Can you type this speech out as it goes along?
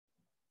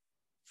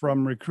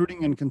From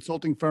recruiting and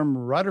consulting firm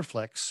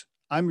Riderflex,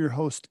 I'm your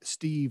host,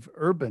 Steve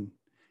Urban,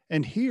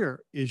 and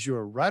here is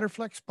your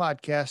Riderflex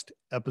podcast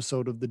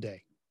episode of the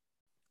day.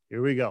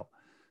 Here we go.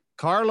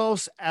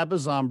 Carlos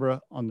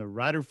Abazambra on the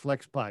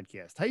Riderflex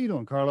podcast. How you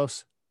doing,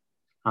 Carlos?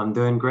 I'm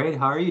doing great.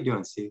 How are you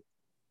doing, Steve?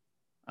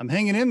 I'm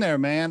hanging in there,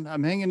 man.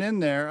 I'm hanging in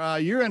there.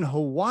 You're in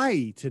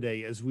Hawaii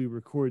today as we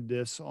record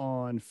this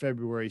on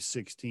February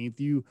 16th.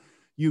 You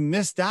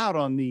missed out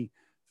on the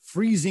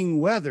freezing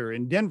weather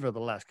in Denver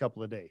the last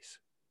couple of days.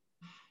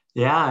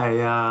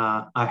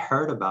 Yeah, I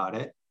heard about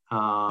it.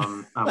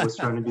 I was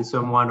trying to do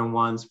some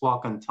one-on-ones,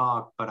 walk and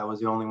talk, but I was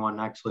the only one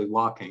actually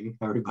walking.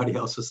 Everybody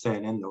else was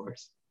staying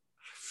indoors.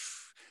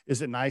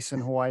 Is it nice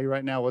in Hawaii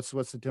right now? What's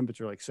the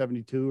temperature, like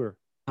 72 or?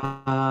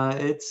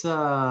 It's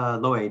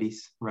low 80s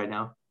right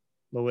now.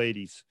 Low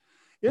 80s.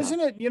 Isn't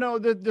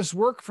it, this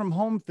work from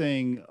home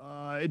thing,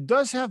 it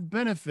does have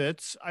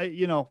benefits.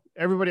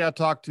 Everybody I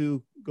talk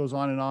to goes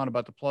on and on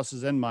about the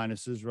pluses and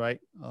minuses,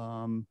 right?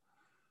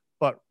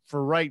 But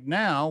for right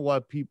now,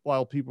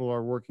 while people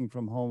are working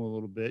from home a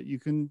little bit, you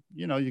can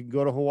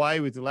go to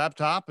Hawaii with your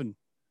laptop and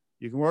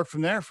you can work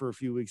from there for a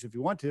few weeks if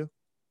you want to.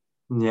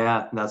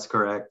 Yeah, that's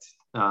correct.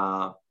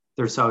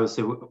 There's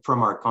obviously,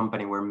 from our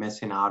company, we're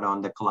missing out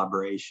on the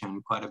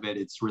collaboration quite a bit.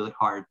 It's really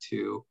hard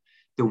to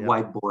do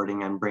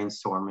whiteboarding and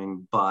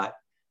brainstorming, but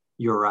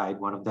you're right.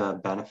 One of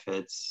the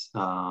benefits,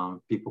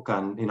 people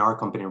can, in our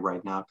company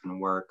right now,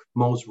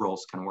 most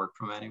roles can work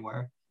from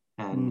anywhere.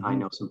 And I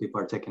know some people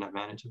are taking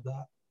advantage of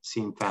that,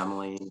 seeing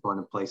family and going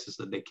to places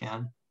that they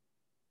can.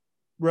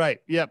 Right.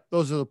 Yep.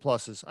 Those are the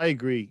pluses. I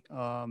agree.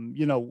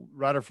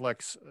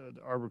 Riderflex,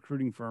 our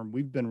recruiting firm,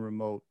 we've been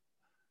remote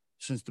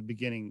since the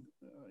beginning,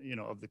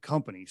 of the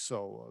company.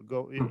 So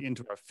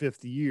into our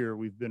fifth year,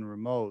 we've been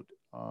remote,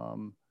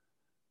 and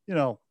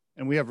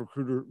we have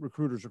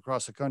recruiters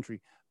across the country,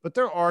 but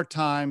there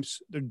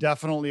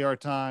definitely are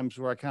times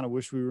where I kind of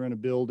wish we were in a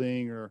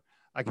building, or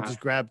I could just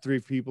grab 3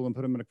 people and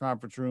put them in a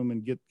conference room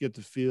and get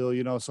the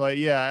feel, so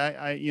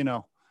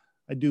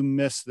I do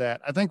miss that.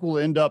 I think we'll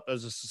end up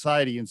as a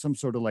society in some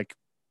sort of like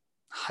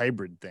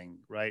hybrid thing,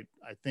 right?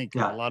 I think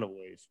in a lot of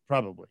ways,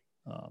 probably.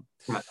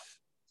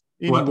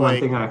 Anyway, one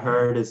thing I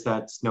heard is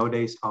that snow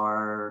days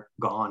are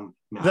gone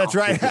now. That's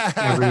right.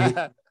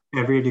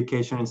 every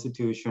education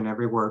institution,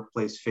 every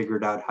workplace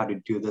figured out how to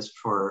do this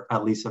for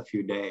at least a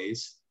few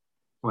days,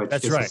 which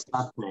is a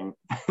sad thing.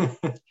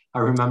 I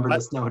remember the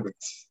snow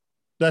days.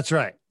 That's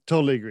right.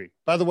 Totally agree.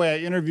 By the way, I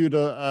interviewed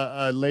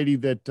a lady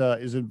that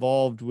is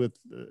involved with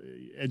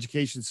the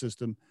education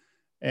system.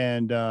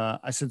 And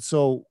I said,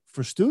 so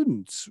for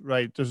students,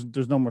 right,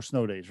 there's no more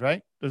snow days,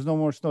 right? There's no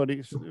more snow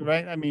days,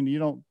 right? I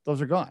mean,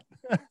 those are gone.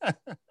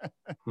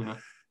 Yeah.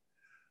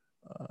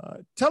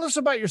 Tell us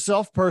about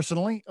yourself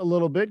personally a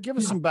little bit. Give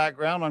us some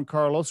background on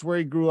Carlos, where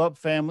he grew up,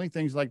 family,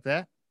 things like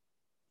that.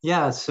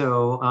 Yeah,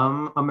 so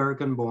I'm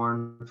American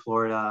born,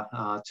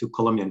 Florida, to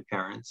Colombian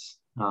parents.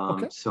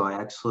 So I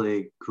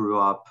actually grew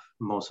up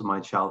most of my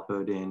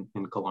childhood in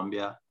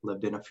Colombia,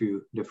 lived in a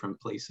few different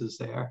places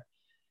there.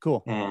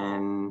 Cool.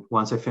 And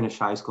once I finished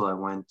high school, I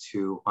went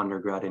to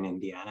undergrad in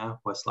Indiana,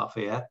 West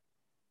Lafayette,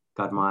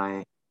 got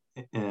my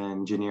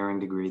engineering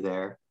degree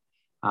there.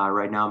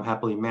 Right now, I'm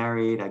happily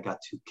married. I got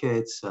 2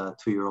 kids, a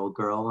 2-year-old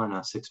girl and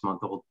a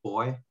 6-month-old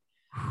boy.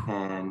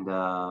 And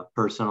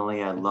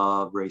personally, I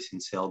love racing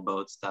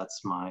sailboats.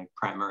 That's my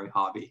primary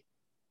hobby.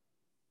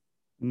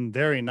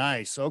 Very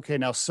nice. Okay,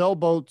 now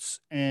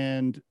sailboats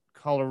and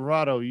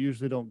Colorado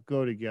usually don't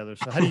go together.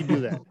 So how do you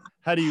do that?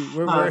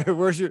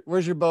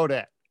 Where's your boat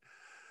at?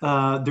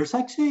 There's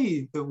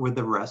actually, with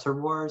the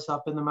reservoirs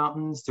up in the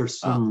mountains, there's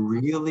some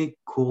really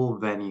cool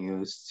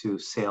venues to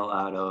sail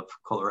out of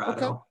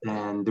Colorado. Okay.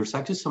 And there's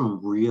actually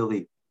some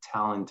really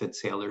talented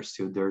sailors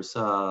too. There's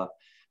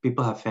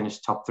people have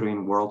finished top 3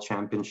 in world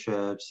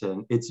championships,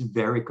 and it's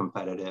very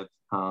competitive.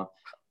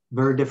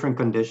 Very different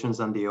conditions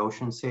than the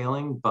ocean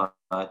sailing, but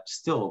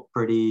still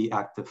pretty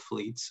active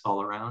fleets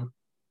all around.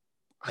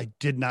 I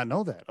did not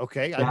know that.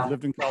 Okay. Yeah. I've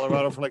lived in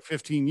Colorado for like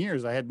 15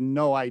 years. I had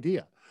no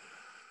idea.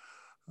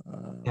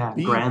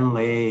 Grand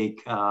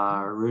Lake,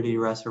 Rudy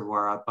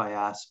Reservoir up by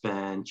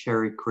Aspen,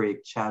 Cherry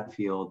Creek,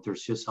 Chatfield.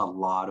 There's just a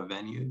lot of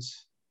venues.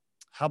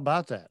 How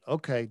about that?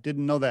 Okay.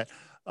 Didn't know that.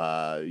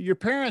 Your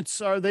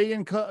parents, are they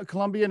in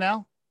Colombia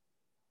now?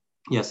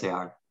 Yes, they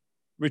are.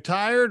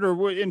 Retired,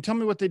 and tell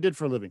me what they did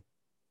for a living.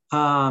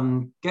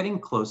 Getting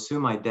close to.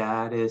 My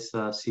dad is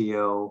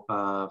CEO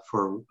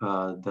for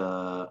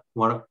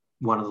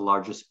one of the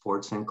largest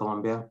ports in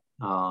Colombia.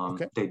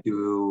 They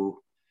do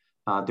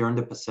during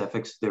the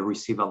Pacific, so they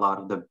receive a lot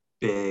of the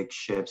big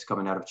ships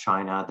coming out of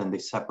China. Then they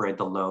separate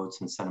the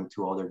loads and send them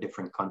to all their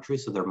different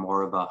countries. So they're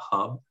more of a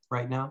hub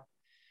right now.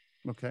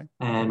 Okay.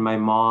 And my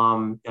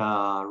mom,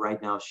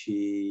 right now,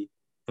 she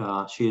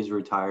is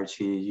retired.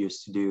 She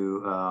used to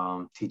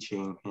do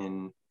teaching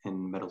in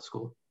middle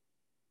school.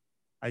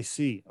 I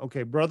see.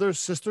 Okay. Brothers,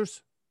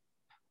 sisters?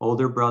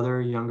 Older brother,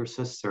 younger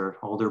sister.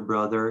 Older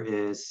brother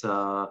is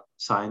a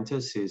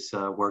scientist. He's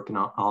working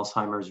on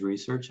Alzheimer's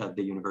research at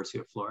the University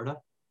of Florida.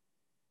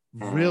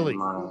 Really?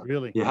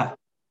 Really? Yeah.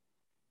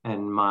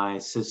 and my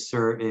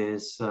sister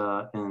is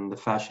in the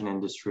fashion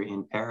industry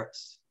in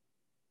Paris.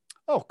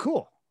 Oh,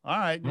 cool. All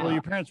right. Well, Yeah,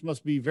 your parents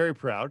must be very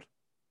proud.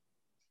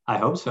 I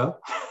hope so.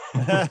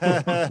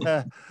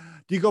 Do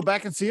you go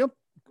back and see them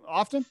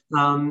often?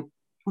 um,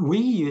 we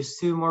used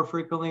to more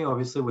frequently.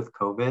 Obviously, with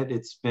COVID,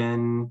 it's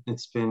been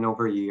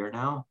over a year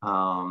now.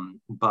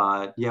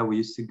 But yeah, we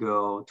used to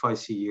go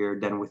twice a year.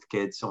 Then with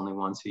kids, only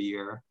once a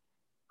year.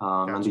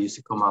 And they Gotcha. used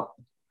to come up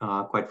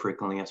quite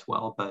frequently as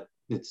well. But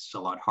it's a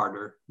lot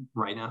harder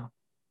right now.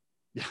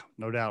 Yeah,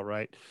 no doubt,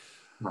 right?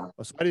 Yeah.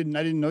 So I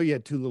didn't know you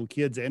had two little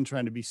kids and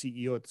trying to be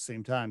CEO at the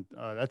same time.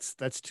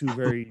 That's two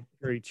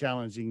very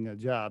challenging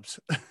jobs.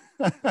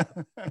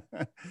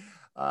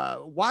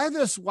 Why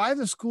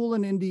the school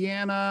in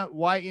Indiana?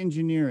 Why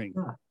engineering?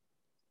 Yeah.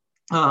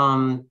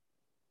 Um,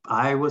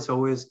 I was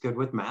always good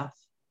with math.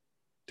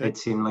 Okay. It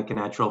seemed like a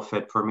natural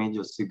fit for me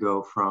just to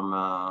go from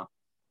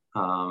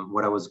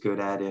what I was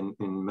good at in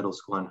middle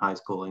school and high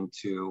school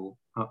into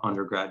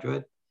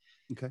undergraduate.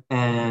 Okay.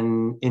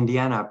 And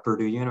Indiana,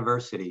 Purdue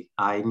University.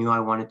 I knew I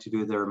wanted to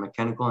do their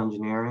mechanical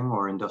engineering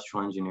or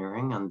industrial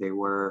engineering, and they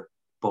were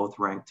both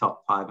ranked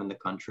top 5 in the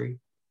country.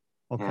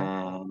 Okay.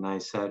 And I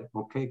said,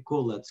 okay,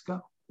 cool, let's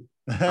go.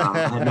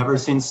 I had never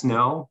seen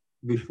snow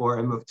before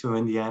I moved to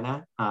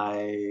Indiana.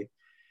 I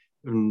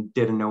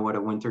didn't know what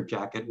a winter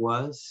jacket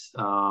was.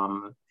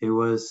 There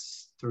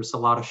was a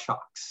lot of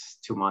shocks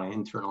to my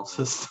internal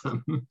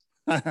system.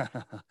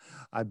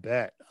 I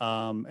bet.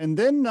 And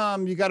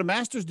then you got a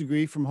master's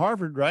degree from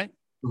Harvard, right?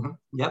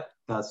 Yep,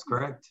 that's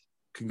correct.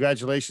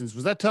 Congratulations.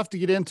 Was that tough to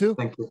get into?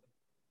 Thank you.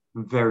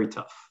 Very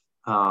tough.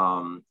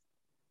 Um,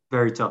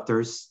 very tough.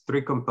 There's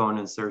 3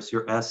 components. There's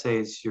your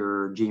essays,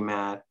 your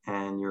GMAT,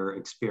 and your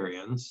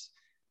experience.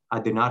 I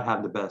did not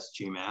have the best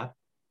GMAT.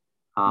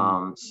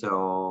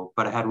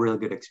 But I had really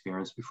good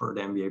experience before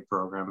the MBA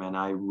program, and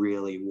I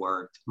really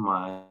worked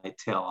my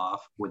tail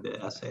off with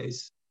the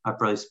essays. I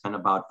probably spent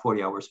about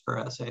 40 hours per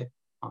essay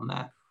on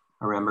that.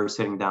 I remember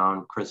sitting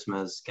down,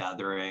 Christmas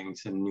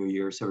gatherings and New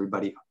Year's,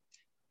 everybody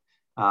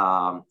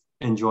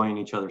enjoying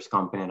each other's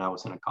company, and I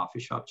was in a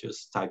coffee shop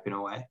just typing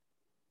away.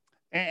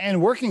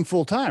 And working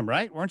full time,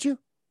 right? Weren't you?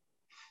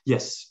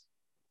 Yes,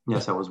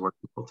 yes, I was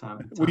working full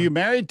time. Were you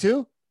married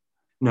too?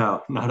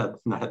 No, not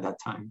at that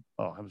time.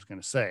 Oh, I was going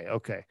to say,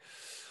 okay.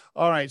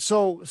 All right.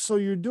 So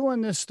you're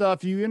doing this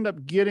stuff. You end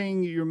up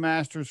getting your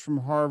master's from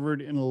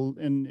Harvard in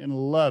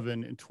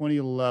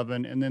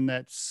 2011. And then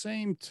that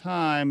same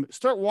time,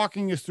 start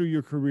walking us through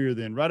your career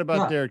then, right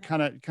about Yeah. there,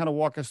 kind of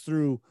walk us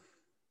through.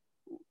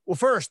 Well,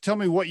 first, tell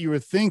me what you were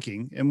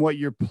thinking and what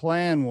your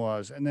plan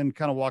was, and then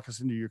kind of walk us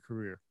into your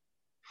career.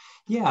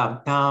 Yeah,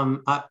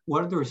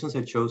 one of the reasons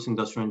I chose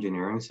industrial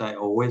engineering is I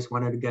always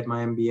wanted to get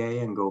my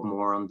MBA and go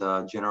more on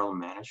the general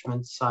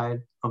management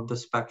side of the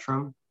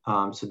spectrum.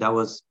 So that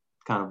was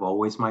kind of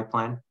always my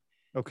plan.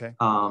 Okay.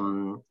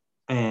 But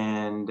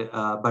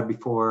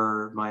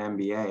before my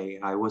MBA,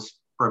 I was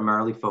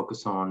primarily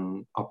focused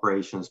on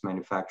operations,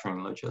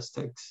 manufacturing,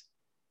 logistics.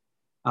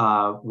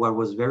 What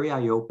was very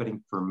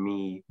eye-opening for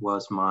me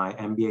was my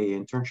MBA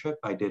internship.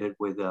 I did it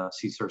with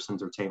Caesars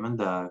Entertainment,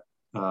 the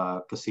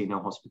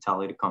casino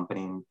hospitality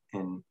company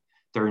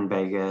they're in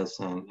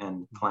Vegas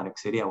and Atlantic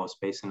City. I was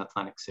based in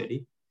Atlantic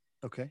City.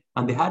 Okay.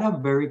 And they had a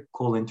very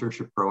cool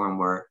internship program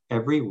where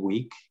every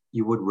week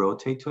you would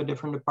rotate to a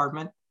different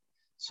department.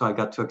 So I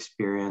got to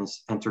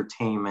experience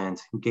entertainment,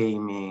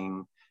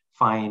 gaming,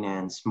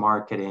 finance,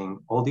 marketing,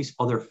 all these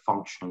other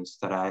functions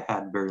that I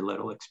had very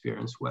little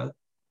experience with.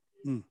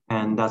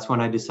 And that's when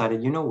I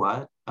decided, you know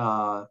what,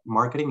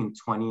 marketing in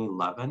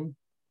 2011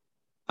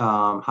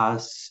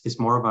 is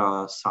more of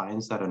a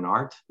science than an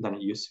art than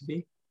it used to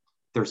be.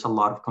 There's a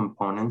lot of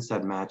components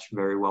that match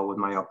very well with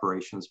my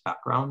operations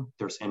background.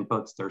 There's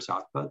inputs, there's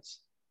outputs.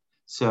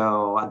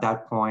 So at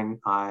that point,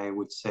 I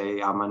would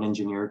say I'm an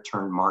engineer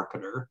turned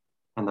marketer.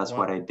 And that's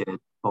what I did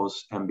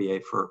post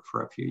MBA for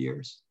a few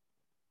years.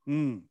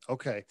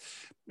 Okay.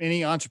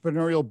 Any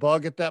entrepreneurial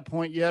bug at that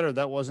point yet, or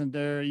that wasn't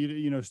there?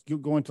 You know,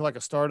 going to like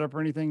a startup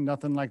or anything?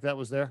 Nothing like that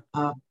was there?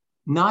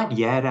 Not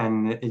yet.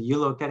 And you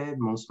look at it,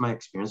 most of my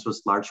experience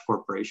was large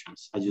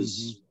corporations.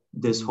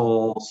 This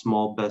whole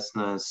small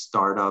business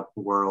startup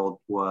world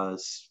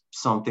was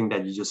something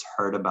that you just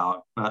heard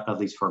about, at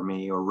least for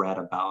me, or read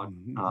about.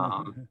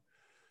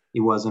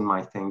 It wasn't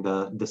my thing.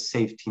 The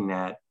safety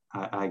net,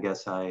 I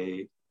guess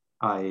I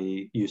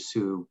used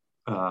to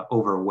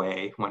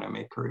overweigh when I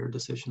made career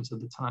decisions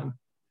at the time.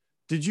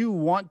 Did you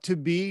want to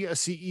be a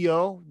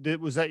CEO?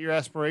 Was that your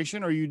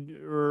aspiration,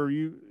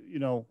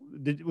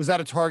 was that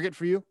a target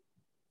for you?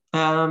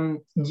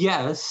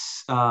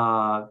 Yes,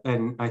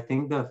 and I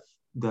think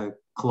the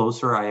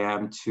closer I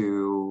am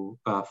to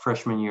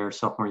freshman year,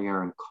 sophomore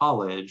year in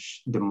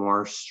college, the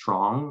more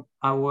strong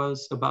I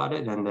was about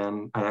it. And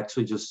then I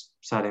actually just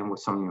sat in with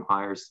some new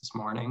hires this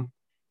morning,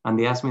 and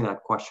they asked me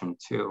that question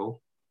too.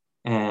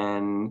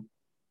 And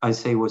I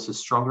say it was a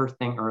stronger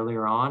thing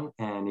earlier on,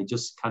 and it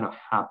just kind of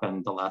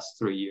happened the last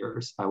 3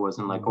 years. I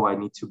wasn't like, oh, I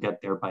need to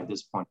get there by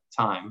this point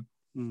in time.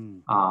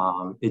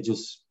 It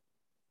just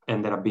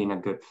ended up being a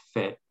good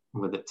fit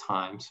with the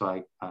time.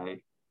 So I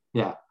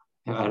Yeah.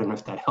 I don't know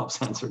if that helps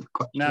answer the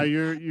Now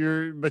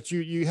question. but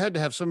you had to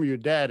have some of your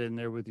dad in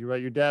there with you, right?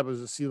 Your dad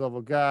was a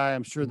C-level guy.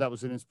 I'm sure that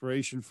was an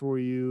inspiration for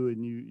you.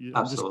 And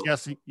I'm just Absolutely.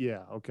 guessing.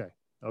 Yeah. Okay.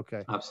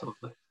 Okay.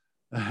 Absolutely.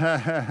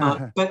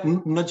 But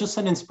not just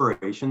an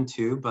inspiration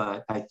too,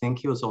 but I think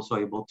he was also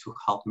able to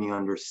help me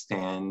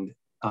understand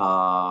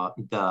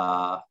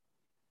the,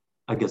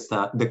 I guess,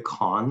 the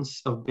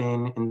cons of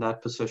being in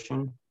that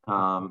position.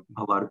 A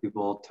lot of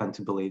people tend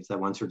to believe that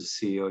once you're the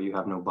CEO, you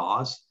have no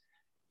boss.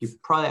 You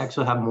probably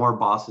actually have more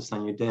bosses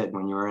than you did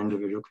when you were an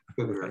individual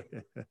contributor.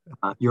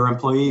 Right. Your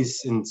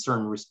employees, in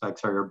certain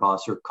respects, are your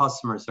boss. Your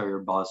customers are your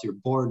boss. Your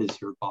board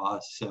is your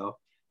boss. So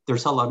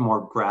there's a lot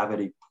more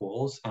gravity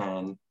pulls.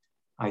 And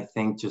I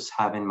think just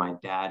having my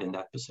dad in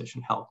that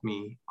position helped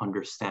me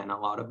understand a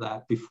lot of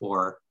that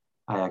before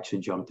I actually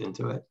jumped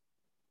into it.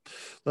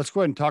 Let's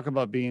go ahead and talk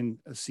about being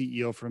a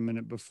CEO for a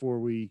minute before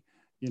we,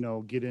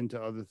 get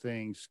into other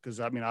things. Because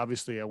I mean,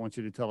 obviously, I want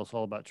you to tell us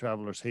all about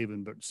Travelers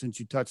Haven, but since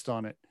you touched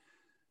on it,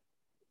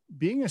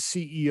 being a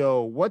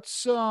CEO, what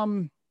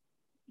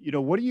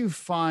do you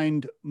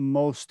find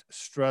most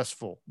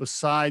stressful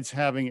besides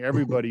having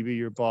everybody be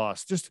your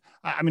boss? Just,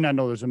 I mean, I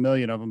know there's a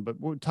million of them, but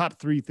what top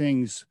three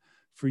things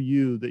for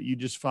you that you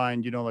just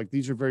find, like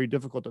these are very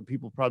difficult that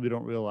people probably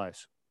don't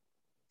realize?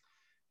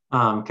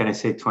 Can I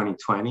say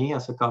 2020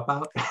 as a cop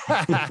out?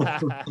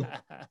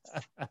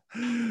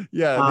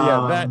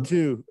 Yeah, that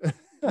too.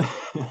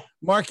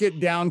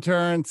 Market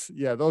downturns.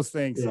 Yeah, those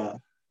things. Yeah.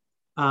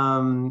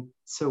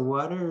 So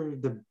what are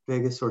the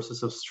biggest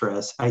sources of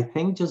stress? I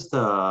think just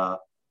the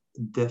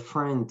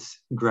different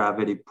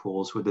gravity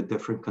pulls with the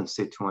different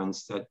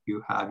constituents that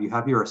you have. You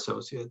have your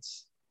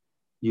associates.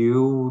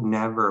 You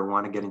never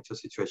want to get into a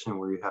situation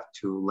where you have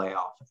to lay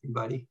off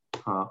everybody.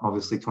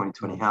 Obviously,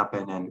 2020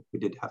 happened and we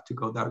did have to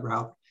go that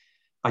route.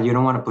 You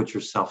don't want to put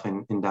yourself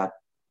in that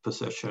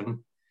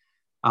position.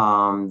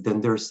 Then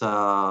there's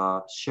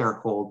a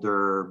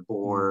shareholder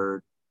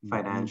board,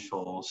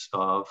 financials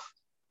of,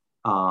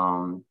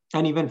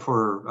 and even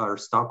for our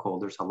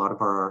stockholders, a lot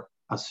of our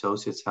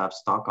associates have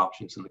stock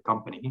options in the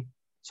company.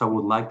 So I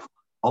would like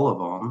all of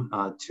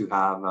them to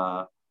have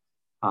a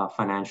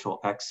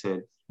financial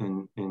exit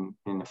in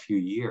a few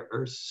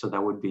years. So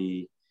that would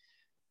be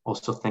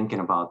also thinking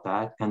about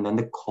that. And then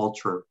the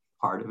culture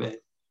part of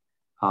it.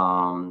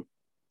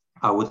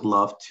 I would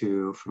love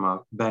to, from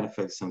a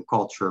benefits and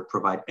culture,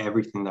 provide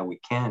everything that we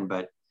can,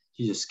 but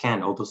you just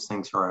can't. All those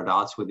things are at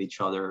odds with each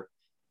other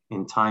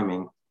in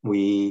timing.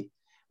 We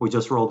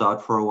just rolled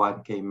out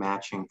 401k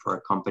matching for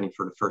a company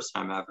for the first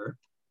time ever.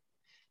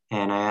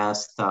 And I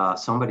asked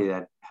somebody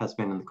that has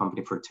been in the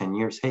company for 10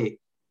 years, hey,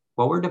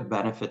 what were the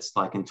benefits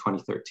like in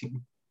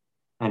 2013?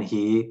 And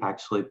he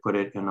actually put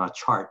it in a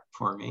chart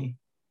for me.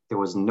 There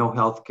was no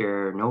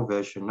healthcare, no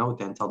vision, no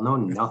dental, no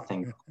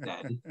nothing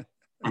then.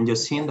 And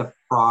just seeing the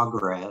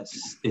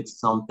progress, it's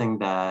something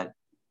that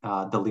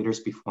the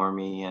leaders before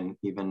me and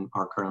even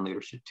our current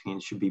leadership team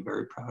should be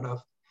very proud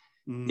of.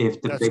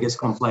 If the biggest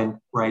complaint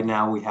right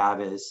now we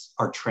have is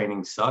our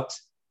training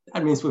sucks,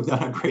 that means we've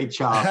done a great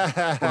job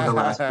over the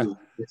last few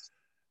years.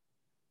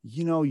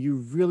 You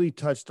really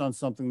touched on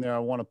something there I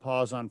want to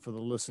pause on for the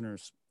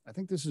listeners. I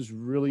think this is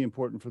really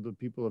important for the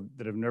people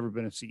that have never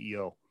been a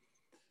CEO.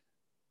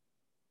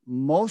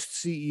 Most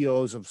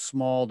CEOs of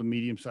small to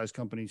medium-sized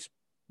companies,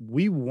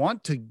 we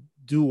want to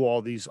do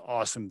all these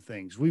awesome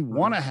things. We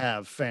want to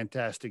have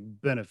fantastic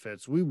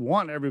benefits. We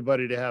want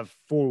everybody to have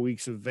 4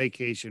 weeks of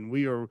vacation.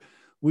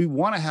 We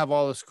want to have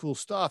all this cool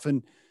stuff.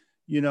 And,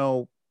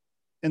 in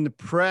the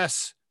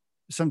press,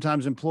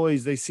 sometimes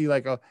employees, they see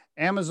like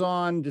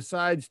Amazon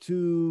decides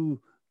to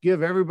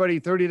give everybody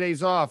 30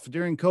 days off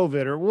during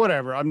COVID or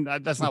whatever.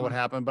 That's not what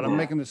happened, but I'm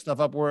making this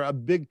stuff up where a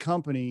big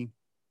company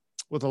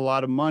with a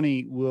lot of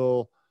money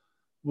will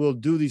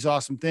do these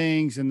awesome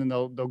things. And then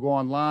they'll go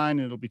online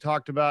and it'll be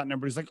talked about. And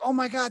everybody's like, oh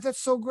my God,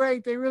 that's so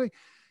great. They really,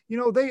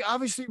 they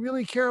obviously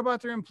really care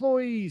about their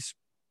employees.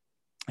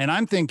 And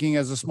I'm thinking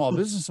as a small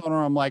business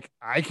owner, I'm like,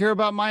 I care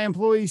about my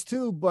employees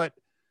too, but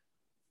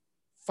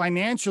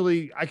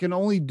financially I can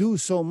only do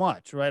so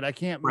much, right? I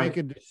can't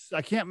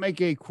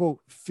make a quote,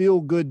 feel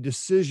good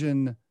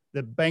decision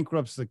that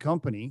bankrupts the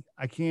company.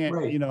 I can't,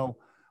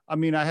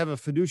 I have a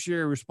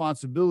fiduciary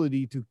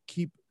responsibility to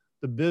keep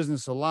the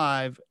business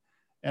alive.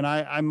 And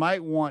I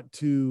might want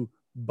to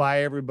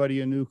buy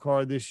everybody a new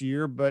car this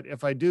year, but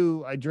if I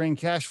do, I drain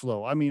cash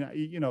flow. I mean,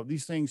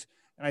 these things,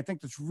 and I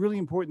think that's really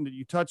important that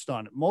you touched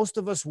on it. Most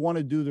of us want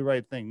to do the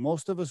right thing.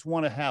 Most of us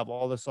want to have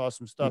all this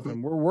awesome stuff,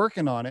 and we're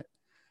working on it.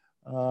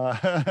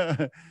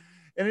 And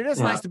it is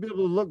nice to be able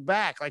to look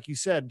back, like you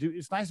said.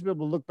 It's nice to be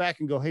able to look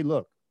back and go, "Hey,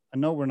 look, I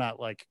know we're not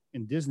like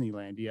in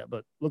Disneyland yet,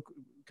 but look,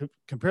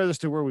 compare this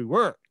to where we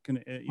were, and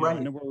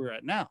where we're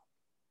at now."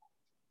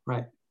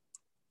 Right.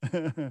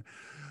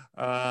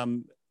 How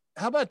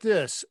about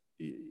this?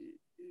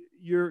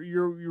 Your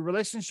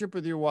relationship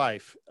with your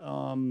wife.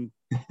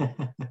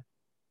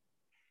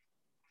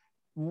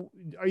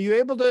 Are you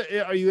able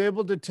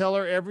to tell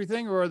her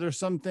everything, or are there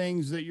some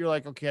things that you're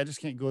like, okay, I just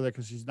can't go there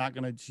because she's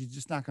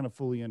just not gonna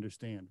fully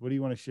understand? What do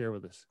you want to share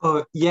with us?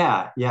 Oh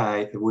yeah.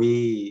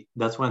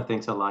 That's one of the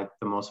things I like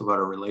the most about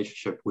our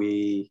relationship.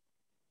 We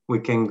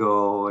can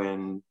go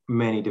in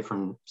many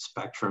different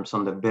spectrums,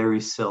 on the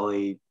very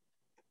silly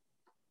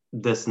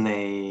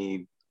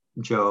Disney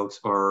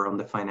jokes, or on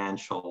the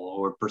financial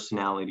or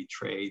personality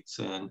traits.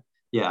 And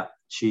yeah,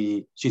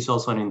 she's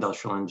also an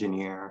industrial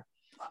engineer.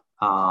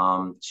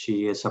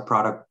 She is a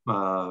product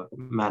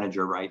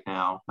manager right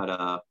now at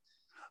I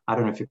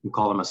don't know if you can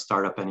call them a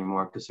startup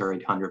anymore because there are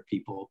 800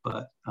 people,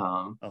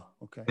 Oh,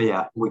 okay. but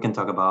yeah, we can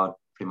talk about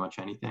pretty much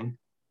anything.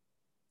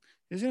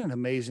 Isn't it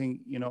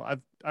amazing? You know,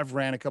 I've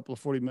ran a couple of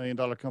 $40 million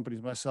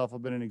companies myself.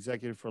 I've been an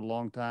executive for a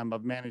long time.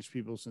 I've managed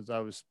people since I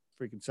was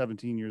freaking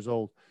 17 years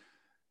old,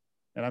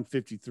 and I'm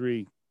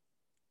 53.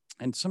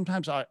 And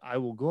sometimes I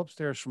will go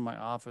upstairs from my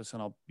office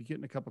and I'll be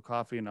getting a cup of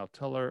coffee and I'll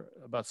tell her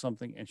about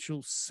something and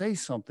she'll say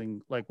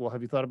something like, well,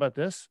 have you thought about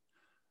this?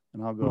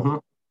 And I'll go, Mm-hmm.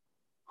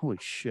 holy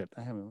shit,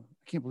 I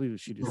can't believe that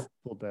she just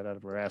pulled that out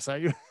of her ass.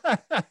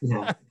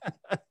 Yeah.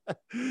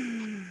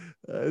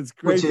 It's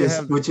great to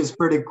have which is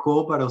pretty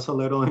cool, but also a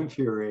little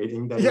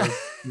infuriating that yeah.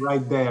 it's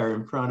right there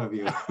in front of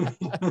you.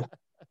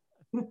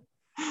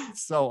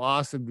 It's so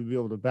awesome to be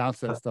able to bounce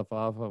that stuff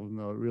off of them,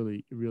 though. It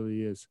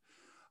really is.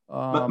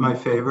 But my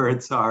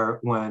favorites are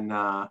when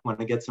I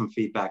get some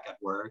feedback at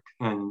work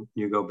and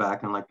you go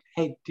back and like,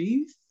 hey, do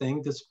you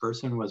think this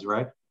person was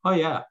right? Oh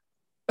yeah.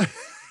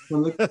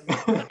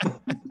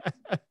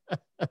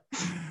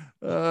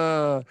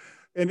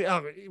 And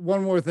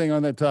one more thing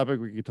on that topic,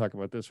 we could talk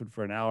about this one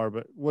for an hour,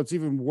 but what's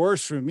even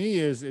worse for me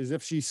is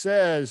if she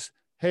says,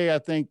 hey, I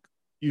think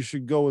you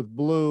should go with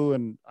blue,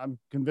 and I'm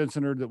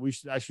convincing her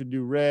that I should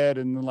do red,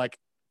 and then like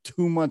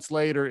 2 months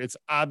later it's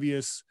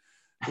obvious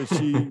that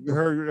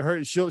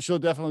she'll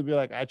definitely be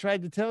like, I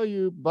tried to tell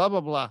you, blah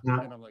blah blah.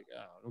 Yeah. And I'm like,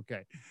 oh,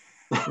 okay.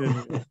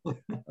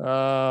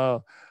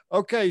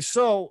 Okay,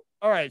 so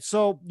all right,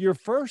 so your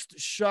first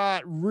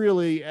shot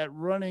really at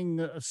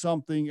running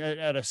something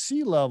at a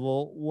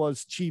C-level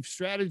was chief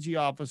strategy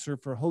officer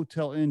for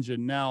Hotel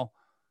Engine. Now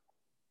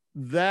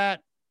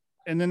that,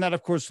 and then that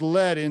of course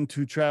led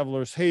into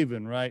Travelers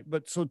Haven, right?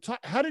 But so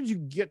how did you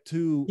get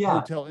to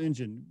Hotel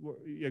Engine?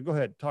 Yeah, go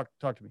ahead, talk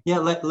to me. Yeah,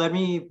 let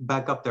me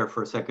back up there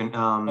for a second.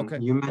 Okay.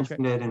 You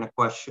mentioned it in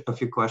a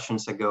few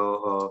questions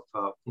ago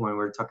of when we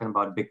were talking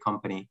about a big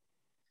company.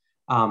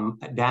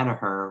 At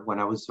Danaher, when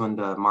I was doing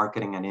the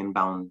marketing and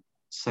inbound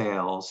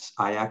sales,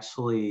 I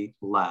actually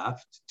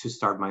left to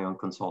start my own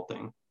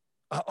consulting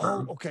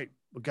firm. Okay,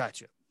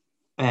 gotcha.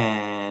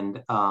 And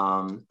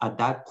at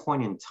that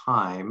point in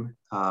time,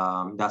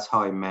 that's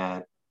how I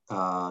met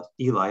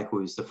Eli,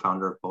 who is the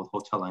founder of both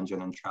Hotel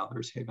Engine and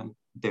Travelers Haven.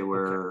 They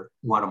were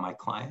one of my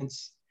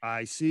clients.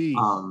 I see.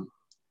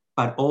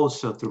 But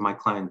also through my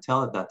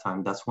clientele at that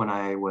time, that's when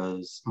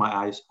my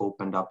eyes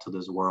opened up to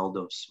this world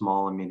of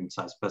small and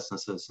medium-sized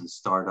businesses and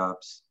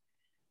startups.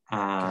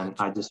 And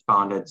I just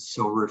found it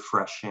so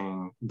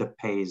refreshing, the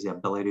pace, the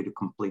ability to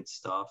complete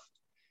stuff.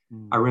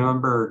 I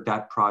remember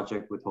that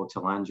project with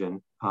Hotel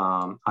Engine.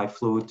 I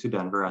flew to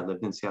Denver. I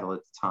lived in Seattle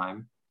at the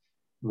time.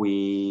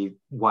 We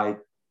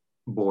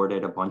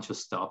whiteboarded a bunch of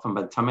stuff. And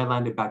by the time I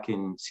landed back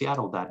in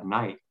Seattle that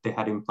night, they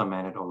had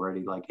implemented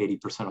already like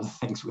 80% of the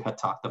things we had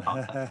talked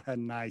about.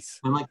 Nice.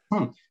 I'm like,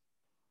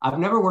 I've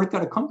never worked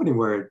at a company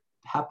where it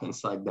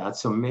happens like that.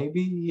 So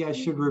maybe I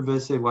should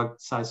revisit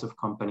what size of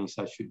companies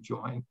I should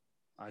join.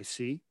 I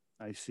see.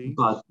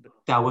 But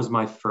that was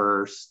my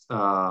first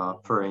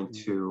foray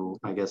into,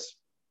 I guess,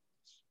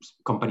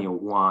 company of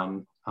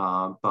one.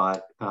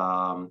 But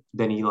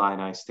then Eli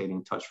and I stayed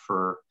in touch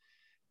for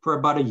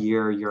about a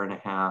year and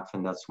a half.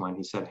 And that's when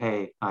he said,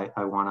 hey, I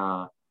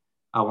want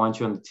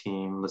you on the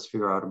team. Let's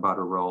figure out about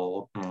a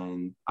role.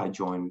 And I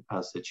joined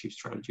as the chief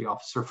strategy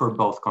officer for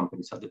both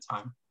companies at the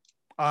time.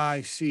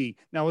 I see.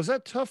 Now, was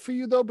that tough for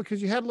you though?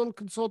 Because you had a little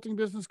consulting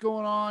business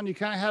going on. You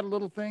kind of had a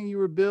little thing you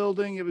were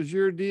building. It was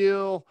your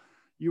deal.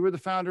 You were the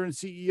founder and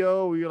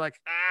CEO. You're like,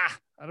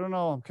 I don't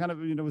know. I'm kind of,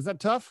 was that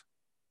tough?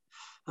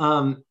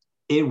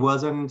 It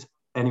wasn't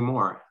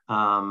anymore.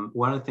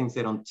 One of the things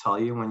they don't tell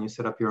you when you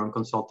set up your own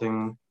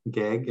consulting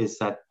gig is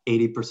that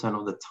 80%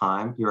 of the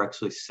time you're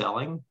actually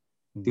selling.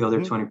 The other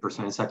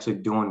 20% is actually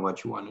doing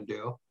what you want to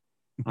do.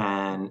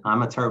 And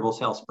I'm a terrible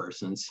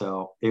salesperson,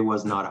 so it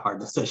was not a hard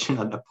decision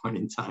at that point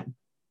in time.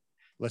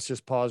 Let's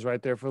just pause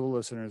right there for the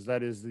listeners.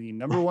 That is the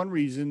number one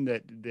reason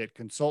that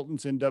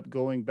consultants end up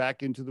going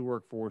back into the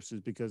workforce,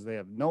 is because they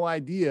have no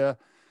idea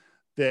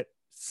that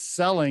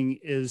selling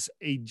is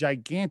a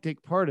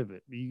gigantic part of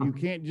it. You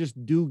can't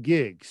just do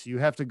gigs. You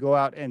have to go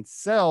out and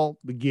sell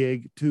the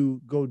gig to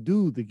go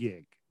do the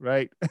gig,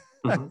 right?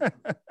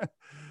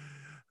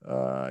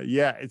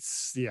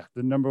 It's the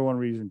number one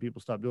reason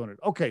people stop doing it.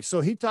 Okay, so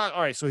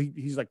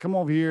he's like, come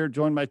over here,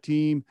 join my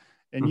team,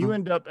 and you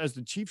end up as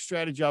the chief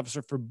strategy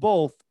officer for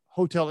both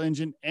Hotel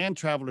Engine and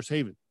Travelers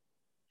Haven.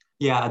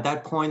 Yeah, at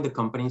that point the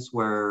companies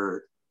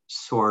were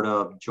sort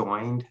of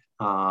joined.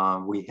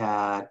 We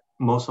had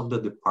most of the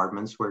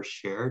departments were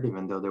shared,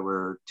 even though there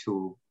were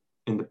two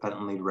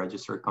independently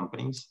registered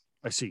companies.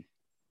 I see.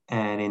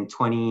 And in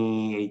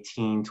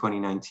 2018,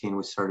 2019,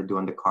 we started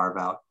doing the carve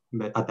out.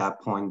 But at that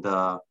point,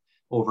 the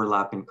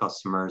overlap in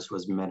customers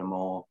was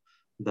minimal.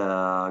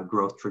 The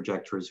growth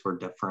trajectories were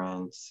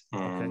different,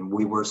 and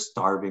we were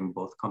starving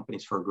both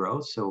companies for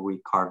growth. So we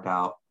carved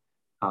out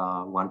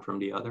one from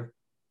the other.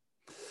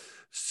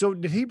 So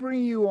did he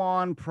bring you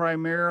on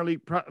primarily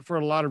for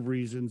a lot of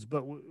reasons,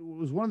 but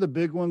was one of the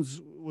big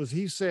ones, was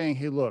he saying,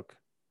 hey, look,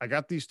 I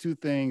got these two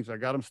things, I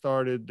got them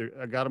started,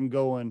 I got them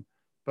going,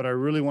 but I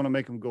really want to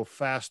make them go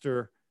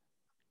faster,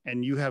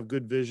 and you have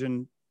good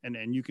vision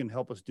and you can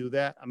help us do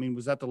that? I mean,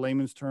 was that the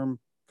layman's term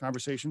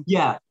conversation?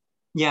 Yeah.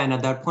 Yeah. And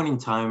at that point in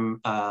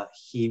time,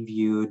 he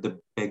viewed the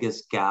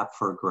biggest gap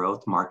for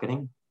growth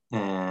marketing.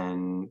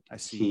 And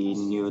he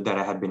knew that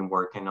I had been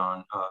working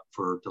on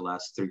for the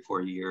last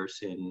 3-4 years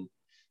in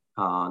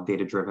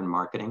data-driven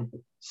marketing.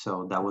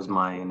 So that was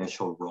my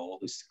initial role,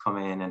 is to come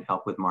in and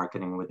help with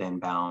marketing, with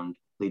inbound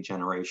lead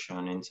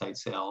generation, inside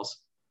sales,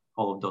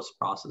 all of those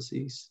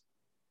processes.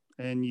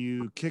 And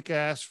you kick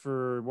ass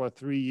for what,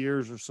 3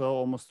 years or so,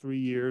 almost 3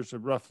 years, or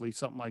roughly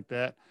something like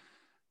that.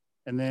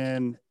 And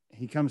then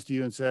he comes to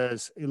you and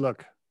says, hey,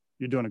 look,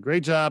 you're doing a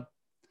great job.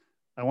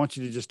 I want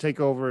you to just take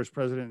over as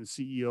president and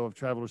CEO of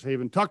Travelers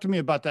Haven. Talk to me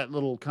about that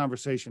little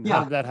conversation. Yeah.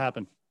 How did that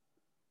happen?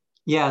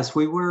 Yes,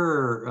 we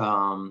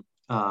were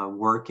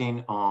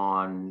working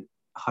on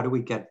how do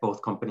we get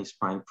both companies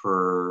primed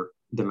for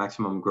the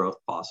maximum growth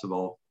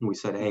possible. We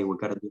said, hey, we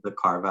got to do the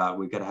carve out.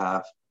 We got to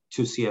have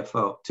two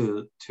CFO,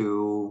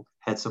 two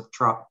heads of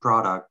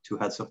product, two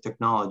heads of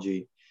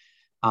technology,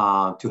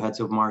 two heads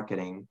of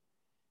marketing.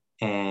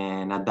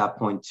 And at that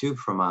point too,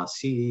 from a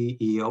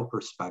CEO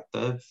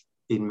perspective,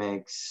 it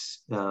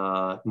makes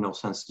no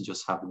sense to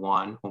just have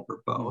one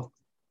over both.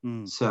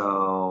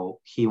 So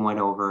he went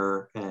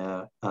over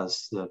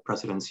as the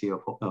president and CEO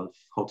of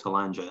Hotel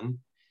Engine,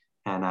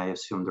 and I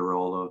assumed the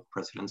role of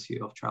president and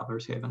CEO of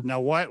Travelers Haven.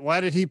 Now,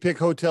 why did he pick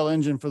Hotel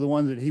Engine for the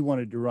one that he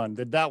wanted to run?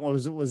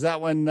 Was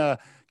that one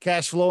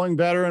cash flowing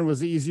better and was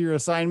the easier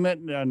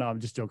assignment? No, I'm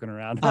just joking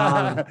around.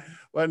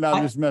 Well, no,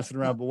 I'm just messing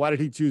around. But why did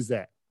he choose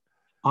that?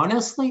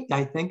 Honestly,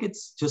 I think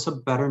it's just a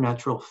better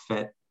natural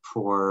fit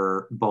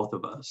for both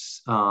of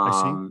us.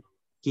 I see.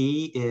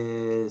 He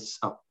is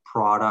a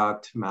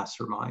product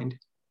mastermind.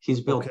 He's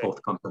built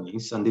both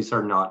companies, and these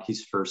are not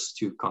his first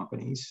two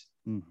companies.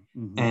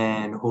 Mm-hmm.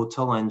 And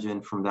Hotel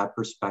Engine, from that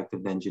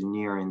perspective, the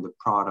engineering, the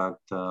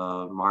product,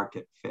 the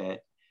market fit,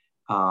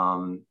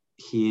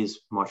 he is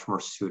much more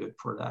suited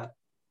for that.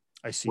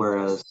 I see.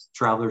 Whereas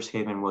Travelers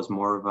Haven was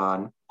more of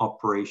an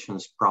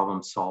operations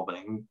problem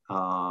solving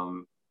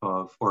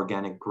of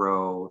organic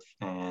growth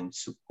and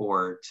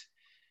support,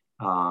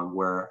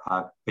 where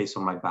based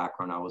on my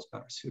background, I was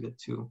better suited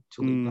to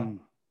lead that.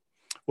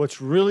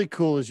 What's really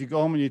cool is you go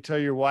home and you tell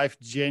your wife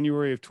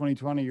January of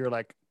 2020, you're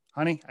like,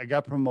 honey, I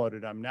got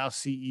promoted. I'm now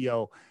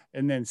CEO.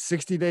 And then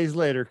 60 days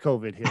later,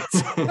 COVID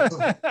hits.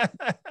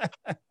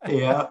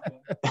 Yeah.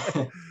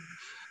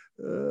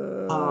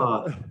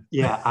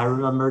 Yeah, I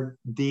remember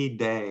the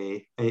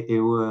day I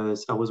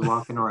was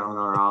walking around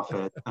our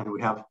office, and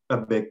we have a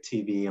big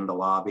TV in the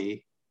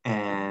lobby,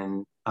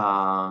 and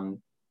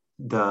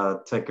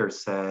the ticker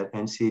said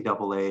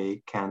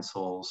NCAA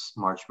cancels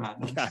March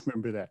Madness. Yeah, I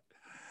remember that.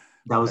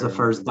 That was the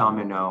first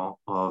domino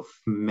of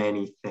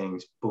many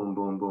things. Boom,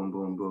 boom, boom,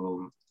 boom,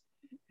 boom.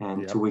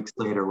 And 2 weeks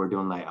later, we're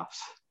doing layoffs.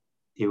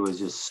 It was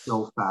just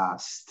so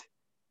fast.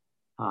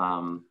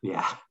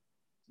 Yeah.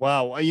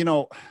 Wow.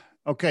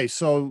 Okay.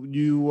 So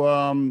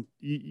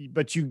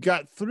but you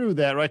got through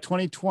that, right?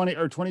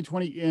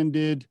 2020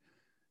 ended.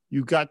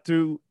 You got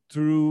through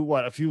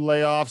what, a few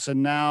layoffs,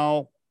 and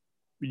now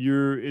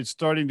it's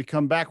starting to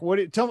come back.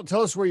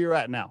 Tell us where you're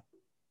at now.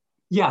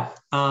 Yeah.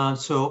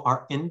 So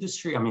our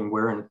industry, I mean,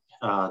 we're in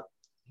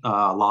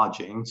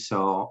lodging.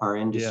 So our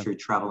industry,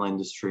 travel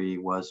industry,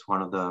 was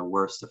one of the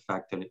worst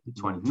affected in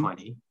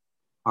 2020.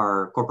 Mm-hmm.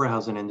 Our corporate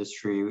housing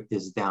industry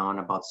is down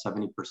about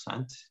 70%.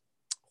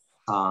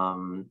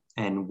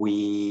 And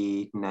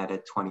we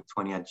netted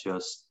 2020 at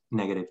just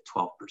negative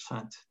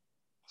 12%.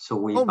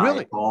 So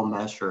by all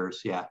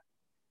measures,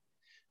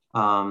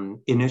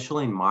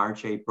 initially in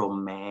March, April,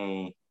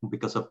 May,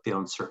 because of the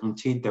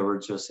uncertainty, there were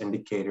just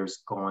indicators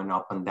going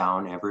up and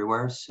down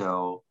everywhere.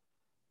 So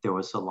there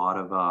was a lot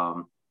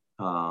of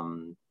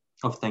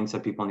things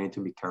that people need to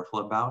be careful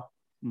about.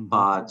 Mm-hmm.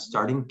 But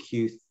starting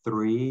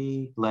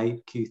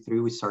late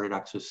Q3, we started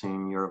actually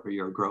seeing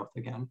year-over-year growth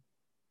again.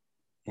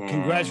 And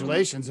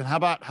congratulations! And how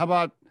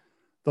about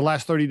the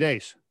last 30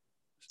 days?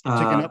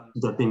 Ticking up?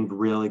 They've been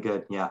really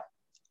good. Yeah,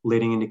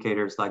 leading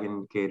indicators, lagging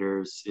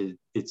indicators,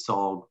 it's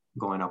all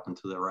going up and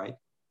to the right.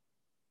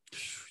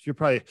 You're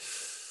probably,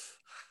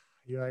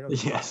 like, okay,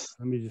 yes.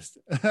 Let me just.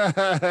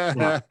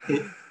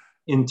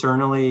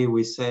 Internally,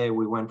 we say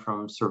we went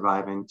from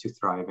surviving to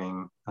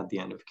thriving at the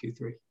end of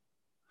Q3,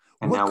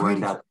 and now we're in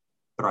that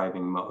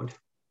thriving mode.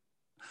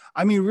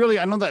 I mean, really,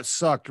 I know that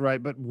sucked,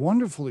 right? But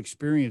wonderful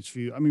experience for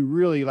you. I mean,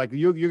 really, like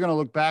you're going to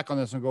look back on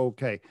this and go,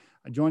 okay,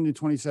 I joined in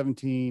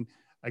 2017.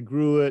 I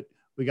grew it.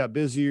 We got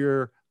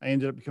busier. I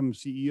ended up becoming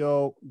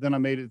CEO. Then I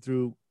made it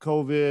through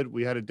COVID.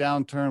 We had a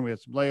downturn. We had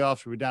some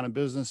layoffs. We were down in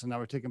business, and now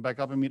we're taking back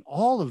up. I mean,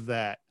 all of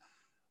that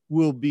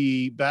will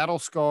be battle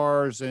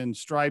scars and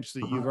stripes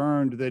that you've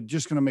earned that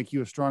just going to make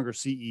you a stronger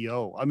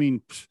CEO. I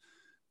mean,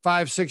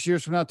 5, 6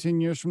 years from now,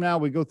 10 years from now,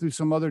 we go through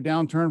some other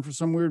downturn for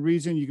some weird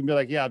reason. You can be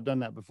like, yeah, I've done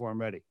that before.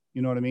 I'm ready.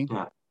 You know what I mean?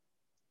 Yeah.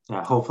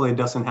 Yeah. Hopefully it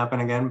doesn't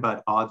happen again,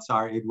 but odds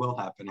are it will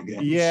happen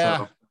again. Yeah.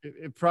 So.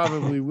 It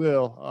probably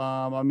will.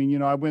 I mean, you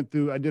know, I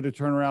did a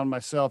turnaround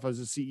myself as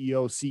a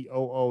CEO,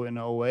 COO in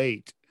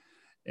 2008.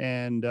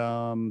 And,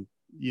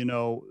 you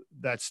know,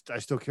 I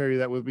still carry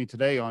that with me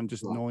today on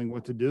just knowing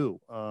what to do.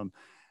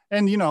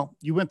 And, you know,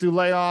 you went through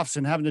layoffs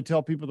and having to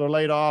tell people they're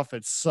laid off.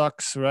 It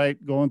sucks,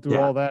 right? Going through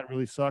all that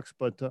really sucks.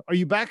 But are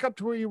you back up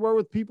to where you were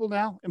with people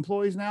now,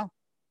 employees now?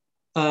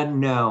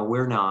 No,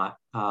 we're not.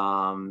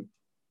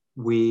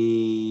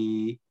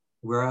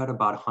 We're at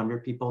about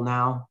 100 people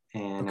now,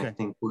 and I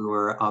think we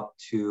were up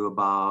to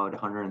about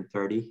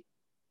 130.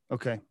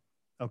 Okay.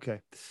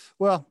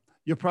 Well,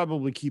 you'll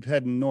probably keep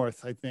heading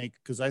north, I think,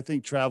 because I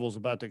think travel's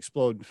about to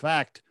explode. In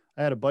fact,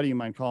 I had a buddy of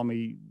mine call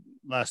me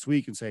last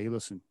week and say, hey,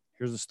 listen,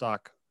 here's a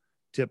stock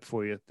tip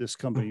for you. This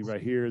company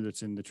right here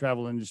that's in the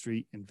travel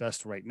industry,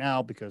 invest right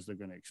now because they're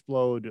going to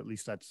explode. At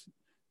least that's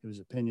his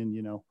opinion,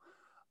 you know.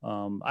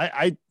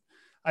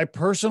 I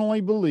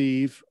personally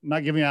believe,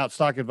 not giving out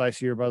stock advice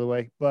here, by the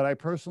way, but I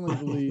personally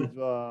believe,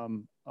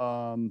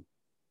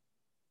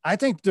 I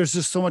think there's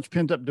just so much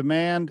pent up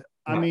demand.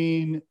 I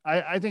mean,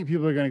 I think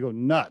people are going to go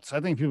nuts.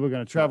 I think people are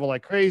going to travel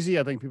like crazy.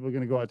 I think people are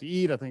going to go out to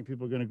eat. I think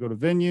people are going to go to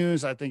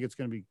venues. I think it's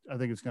going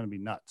to be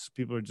nuts.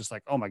 People are just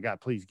like, oh my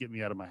God, please get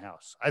me out of my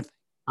house.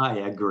 I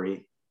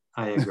agree.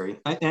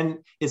 And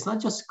it's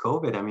not just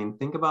COVID. I mean,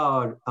 think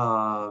about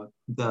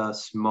the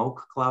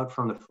smoke cloud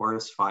from the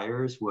forest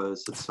fires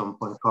was at some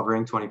point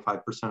covering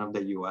 25% of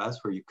the US,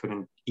 where you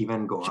couldn't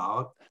even go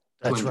out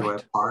to enjoy a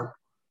park.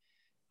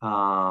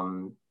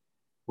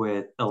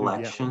 With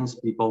elections,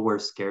 people were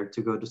scared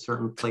to go to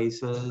certain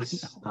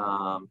places.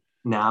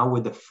 Now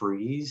with the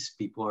freeze,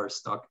 people are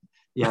stuck.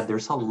 Yeah,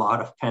 there's a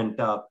lot of pent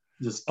up,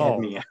 just get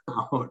me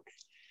out.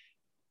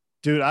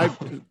 Dude,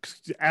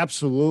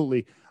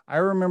 absolutely. I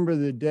remember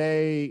the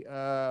day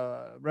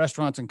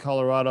restaurants in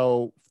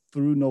Colorado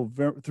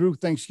through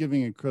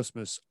Thanksgiving and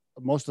Christmas,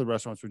 most of the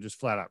restaurants were just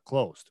flat out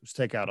closed. It was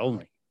takeout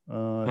only.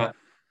 And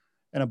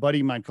a buddy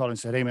of mine called and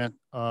said, hey man,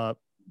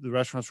 the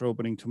restaurants are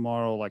opening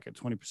tomorrow, like at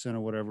 20%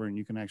 or whatever. And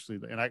you can actually,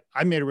 and I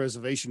made a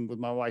reservation with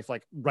my wife,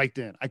 like right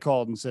then. I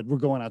called and said, we're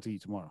going out to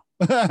eat tomorrow.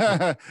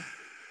 Because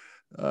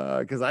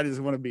I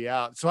just want to be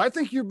out. So I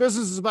think your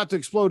business is about to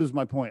explode is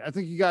my point. I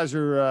think you guys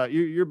are,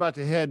 you're about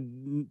to head,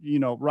 you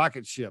know,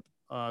 rocket ship.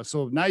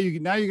 So now you're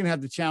going to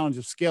have the challenge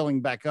of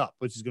scaling back up,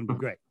 which is going to be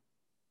great.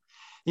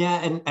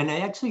 Yeah. And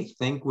I actually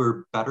think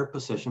we're better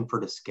positioned for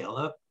the scale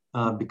up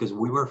because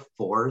we were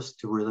forced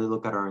to really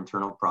look at our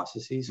internal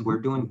processes. We're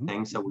doing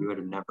things that we would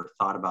have never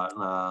thought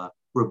about,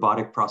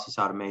 robotic process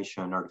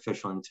automation,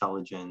 artificial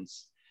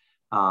intelligence.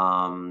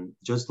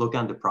 Just look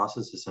at the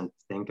processes and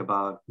think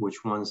about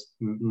which ones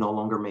no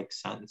longer make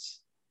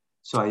sense.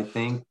 So I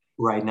think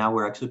right now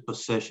we're actually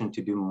positioned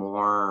to do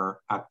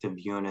more active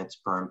units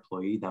per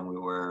employee than we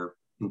were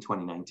in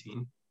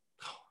 2019.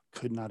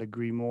 Could not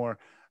agree more.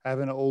 I have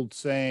an old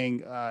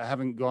saying,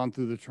 having gone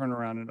through the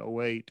turnaround in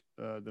 2008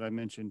 that I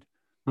mentioned,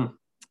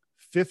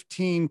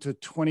 15 to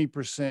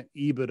 20%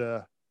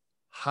 EBITDA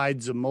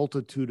hides a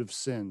multitude of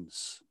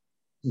sins.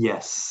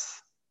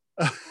 Yes.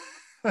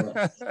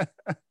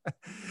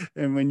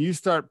 And when you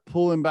start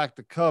pulling back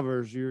the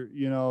covers, you're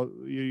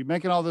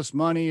making all this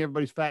money,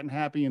 everybody's fat and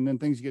happy, and then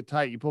things get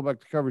tight. You pull back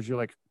the covers, you're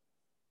like,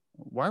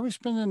 why are we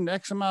spending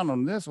X amount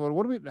on this? How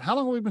long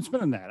have we been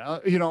spending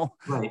that?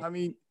 Right. I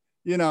mean,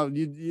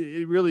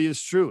 it really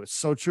is true. It's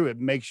so true. It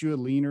makes you a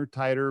leaner,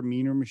 tighter,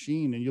 meaner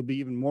machine, and you'll be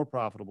even more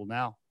profitable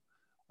now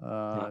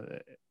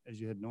as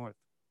you head north.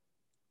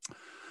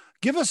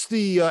 Give us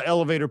the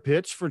elevator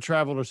pitch for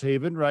Travelers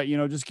Haven, right?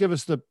 Just give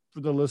us for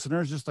the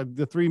listeners, just like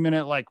the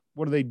 3-minute, like,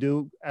 what do they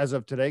do as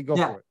of today? Go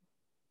for it.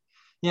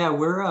 Yeah,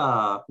 we're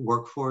a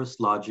workforce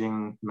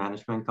lodging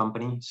management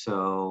company.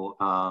 So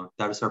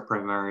that is our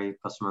primary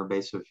customer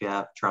base. So if you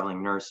have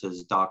traveling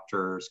nurses,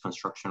 doctors,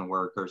 construction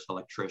workers,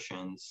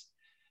 electricians,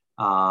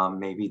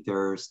 maybe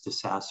there's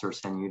disasters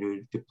and you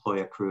to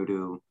deploy a crew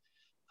to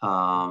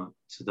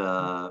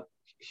the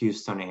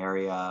Houston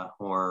area,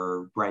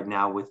 or right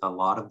now with a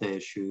lot of the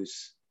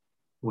issues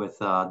with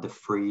the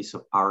freeze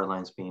of power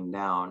lines being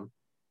down.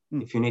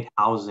 If you need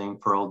housing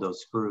for all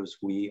those crews,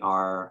 we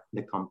are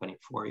the company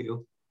for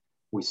you.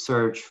 We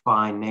search,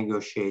 find,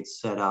 negotiate,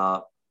 set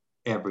up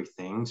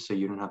everything. So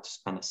you don't have to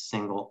spend a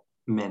single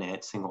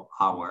minute, single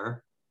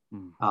hour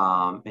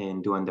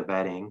in doing the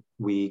vetting.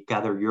 We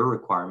gather your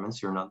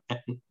requirements. You're not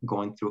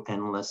going through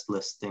endless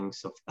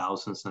listings of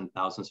thousands and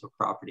thousands of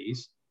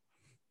properties.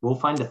 We'll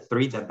find the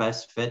 3 that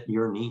best fit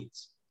your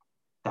needs.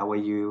 That way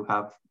you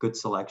have good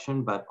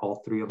selection, but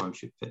all 3 of them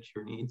should fit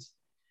your needs.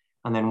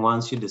 And then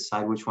once you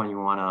decide which one you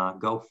want to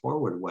go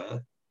forward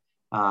with,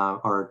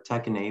 our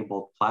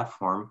tech-enabled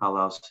platform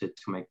allows it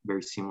to make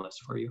very seamless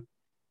for you.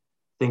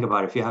 Think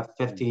about it, if you have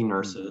 50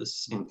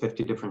 nurses in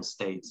 50 different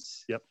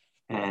states, Yep.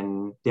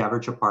 and the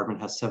average apartment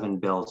has 7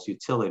 bills,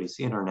 utilities,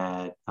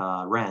 internet,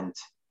 rent,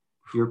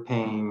 you're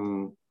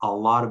paying a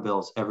lot of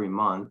bills every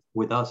month.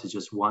 With us, it's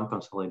just one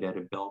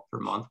consolidated bill per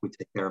month. We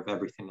take care of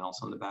everything else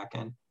on the back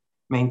end.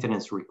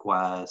 Maintenance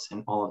requests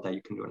and all of that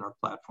you can do in our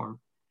platform.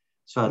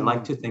 So I'd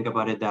like to think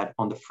about it that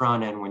on the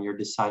front end, when you're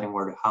deciding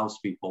where to house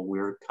people,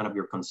 we're kind of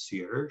your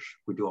concierge.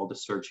 We do all the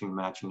searching,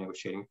 matching,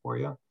 negotiating for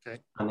you.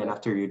 Okay. And then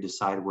after you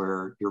decide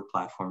where your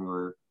platform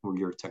or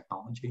your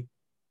technology.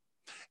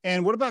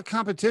 And what about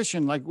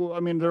competition? Like, well, I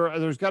mean,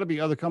 there's got to be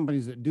other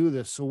companies that do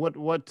this. So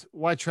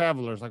why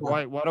Travelers? Like,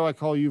 why do I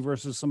call you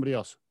versus somebody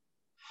else?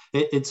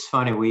 It's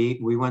funny.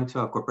 We went to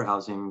a corporate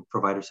housing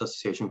providers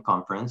association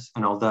conference,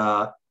 and all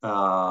the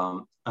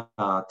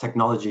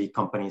technology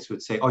companies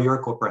would say, "Oh, you're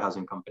a corporate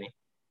housing company,"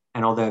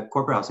 and all the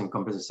corporate housing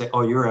companies would say,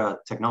 "Oh, you're a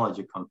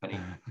technology company."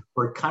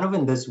 We're kind of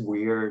in this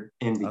weird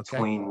in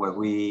between where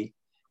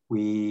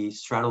we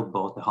straddle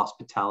both the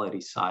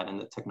hospitality side and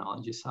the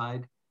technology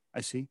side.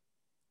 I see.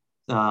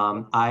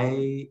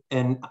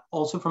 And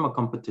also from a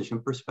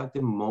competition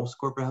perspective, most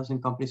corporate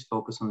housing companies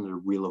focus on the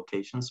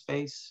relocation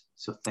space.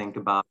 So think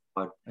about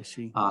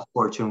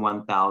Fortune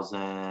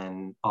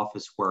 1000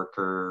 office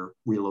worker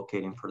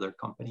relocating for their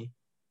company.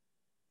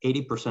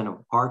 80%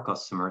 of our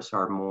customers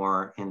are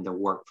more in the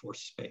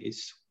workforce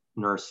space,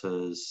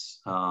 nurses,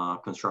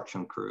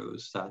 construction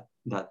crews,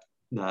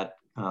 that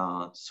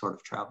sort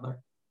of traveler.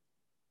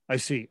 I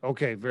see.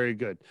 Okay, very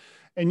good.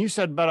 And you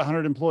said about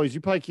 100 employees.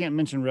 You probably can't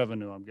mention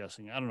revenue, I'm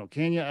guessing. I don't know.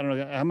 Can you? I don't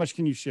know. How much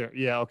can you share?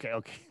 Yeah. Okay.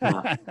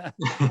 Yeah.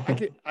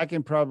 I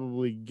can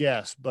probably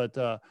guess, but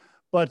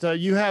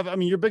you have, I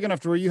mean, you're big enough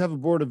to where you have a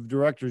board of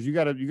directors. You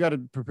got to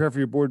prepare for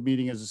your board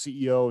meeting as a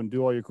CEO and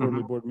do all your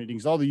quarterly board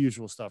meetings, all the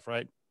usual stuff,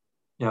 right?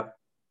 Yep.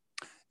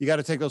 You got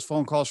to take those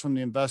phone calls from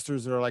the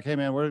investors that are like, "Hey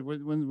man,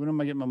 when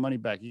am I getting my money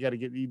back?" You got to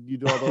you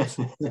do all those.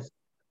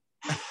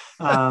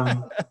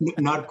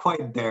 Not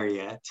quite there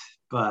yet,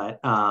 but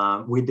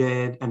we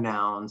did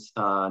announce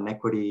an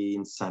equity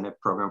incentive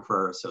program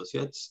for our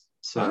associates.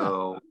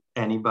 So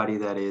anybody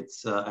that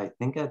it's, I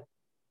think at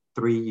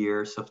 3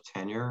 years of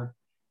tenure,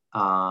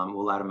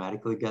 will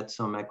automatically get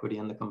some equity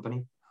in the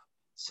company.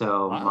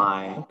 So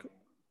my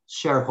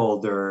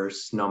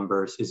shareholders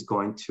numbers is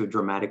going to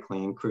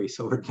dramatically increase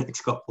over the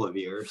next couple of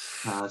years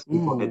as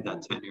people hit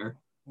that tenure.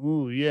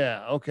 Oh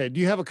yeah. Okay. Do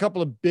you have a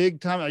couple of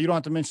big time? You don't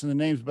have to mention the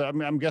names, but I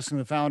mean, I'm guessing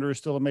the founder is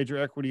still a major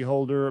equity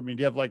holder. I mean,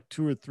 do you have like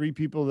 2 or 3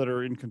 people that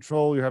are in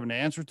control you're having to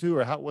answer to,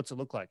 or what's it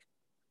look like?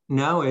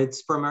 No,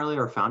 it's primarily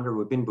our founder.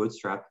 We've been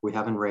bootstrapped. We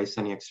haven't raised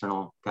any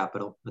external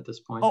capital at this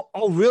point.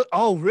 Oh, really?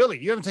 Oh, really?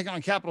 You haven't taken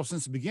on capital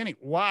since the beginning.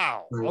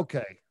 Wow. Right.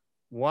 Okay.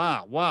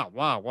 Wow.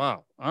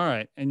 All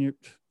right. And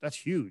that's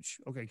huge.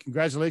 Okay.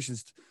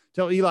 Congratulations.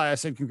 Tell Eli I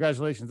said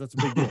congratulations. That's a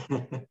big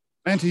deal.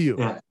 And to you.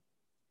 Yeah.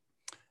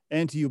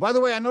 And to you. By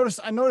the way, I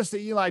noticed that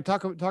Eli,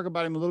 talk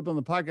about him a little bit on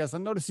the podcast. I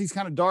noticed he's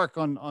kind of dark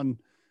on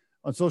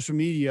social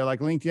media, like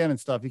LinkedIn and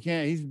stuff.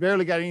 He's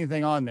barely got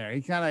anything on there.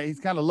 He's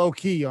kind of low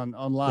key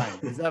online.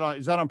 Is that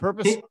on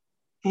purpose?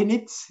 He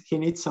needs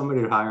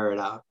somebody to hire it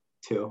out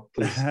too.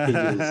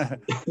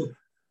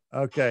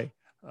 Okay.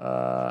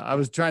 I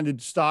was trying to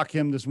stalk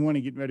him this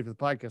morning, getting ready for the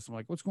podcast. I'm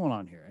like, what's going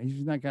on here?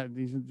 He's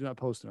not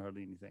posting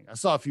hardly anything. I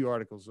saw a few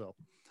articles though.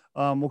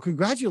 Well,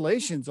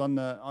 congratulations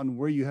on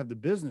where you have the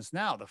business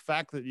now. The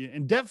fact that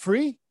and debt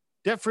free.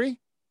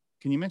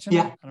 Can you mention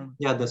that?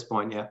 Yeah, at this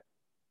point, yeah.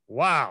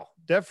 Wow,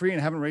 debt free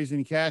and haven't raised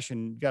any cash,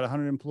 and got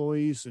 100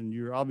 employees, and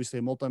you're obviously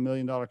a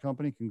multi-million-dollar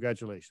company.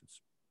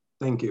 Congratulations.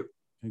 Thank you.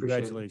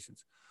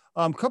 Congratulations.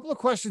 Couple of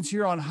questions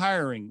here on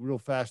hiring, real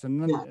fast,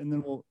 and then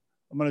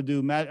I'm going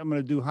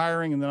to do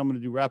hiring, and then I'm going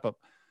to do wrap up.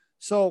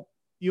 So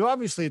you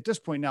obviously at this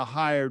point now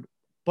hired a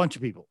bunch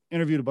of people,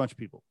 interviewed a bunch of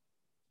people.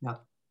 Yeah.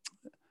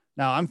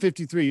 Now I'm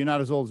 53. You're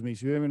not as old as me,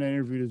 so you haven't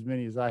interviewed as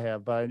many as I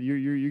have, but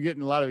you're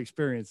getting a lot of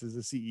experience as a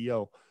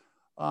CEO.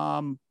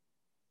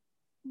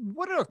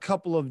 What are a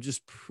couple of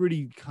just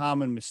pretty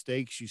common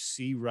mistakes you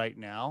see right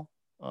now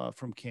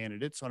from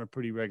candidates on a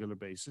pretty regular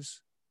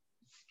basis?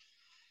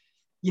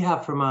 Yeah,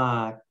 from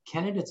a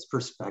candidate's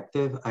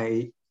perspective,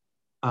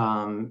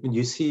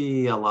 you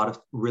see a lot of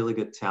really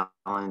good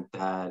talent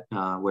that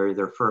where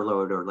they're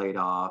furloughed or laid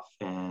off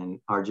and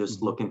are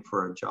just looking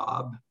for a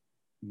job.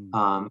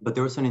 But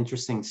there was an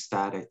interesting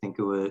stat, I think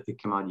it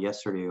came out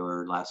yesterday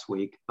or last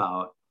week,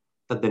 about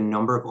that the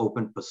number of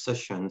open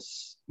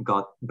positions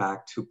got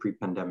back to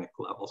pre-pandemic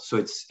levels. So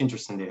it's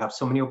interesting. They have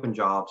so many open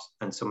jobs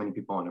and so many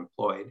people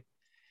unemployed.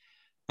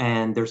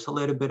 And there's a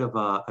little bit of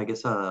a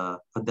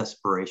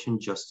desperation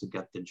just to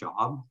get the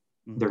job.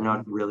 They're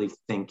not really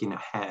thinking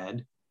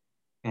ahead.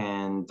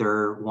 And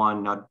they're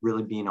not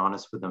really being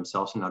honest with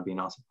themselves and not being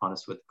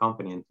honest with the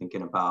company and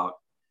thinking about,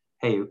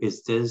 hey,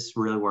 is this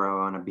really where I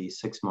want to be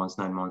 6 months,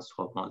 9 months,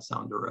 12 months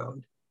down the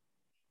road?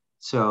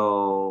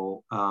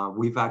 So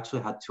we've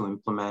actually had to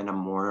implement a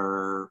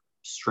more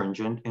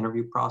stringent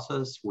interview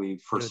process.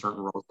 For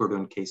certain roles, we're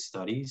doing case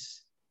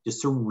studies.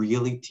 just to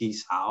really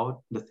tease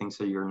out the things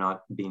that you're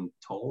not being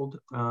told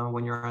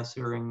when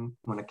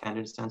a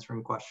candidate's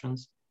answering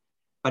questions.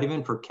 But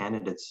even for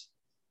candidates,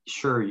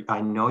 sure,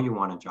 I know you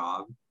want a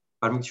job,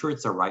 but make sure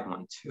it's the right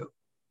one too.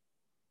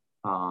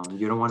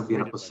 You don't want to be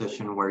in a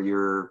position where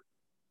you're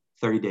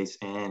 30 days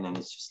in and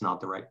it's just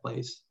not the right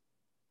place.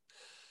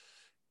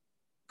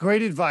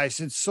 Great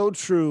advice. It's so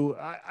true.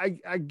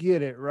 I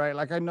get it, right?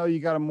 Like, I know you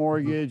got a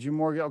mortgage,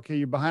 okay,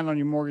 you're behind on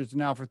your mortgage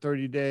now for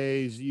 30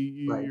 days.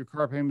 Right. Your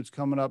car payment's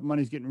coming up.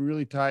 Money's getting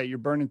really tight. You're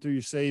burning through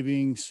your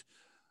savings.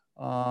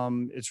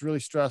 It's really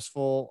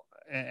stressful.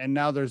 And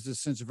now there's this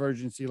sense of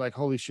urgency, like,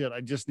 holy shit,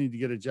 I just need to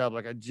get a job.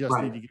 Like, I just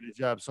need to get a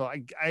job. So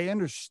I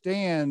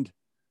understand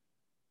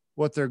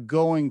what they're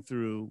going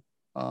through.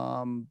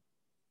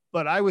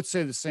 But I would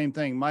say the same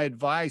thing. My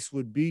advice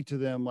would be to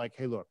them, like,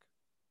 hey, look,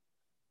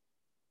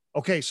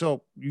 okay,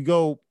 so you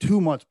go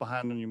 2 months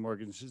behind on your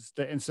mortgage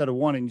instead of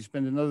one, and you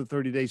spend another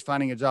 30 days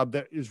finding a job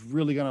that is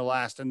really going to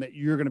last and that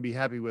you're going to be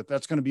happy with.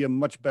 That's going to be a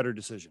much better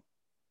decision.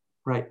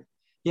 Right.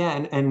 Yeah.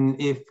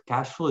 And if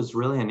cash flow is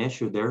really an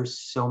issue, there's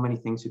so many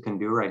things you can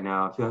do right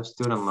now. If you have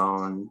student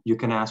loan, you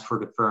can ask for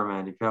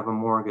deferment. If you have a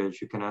mortgage,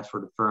 you can ask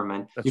for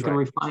deferment. You can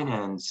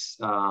refinance.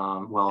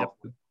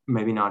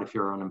 Maybe not if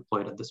you're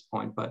unemployed at this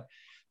point, but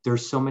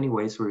there's so many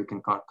ways where you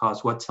can cut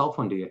costs. What cell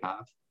phone do you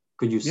have?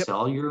 Could you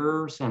sell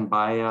yours and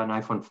buy an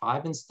iPhone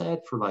 5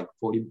 instead for like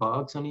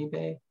 $40 on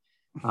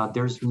eBay?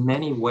 There's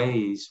many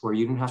ways where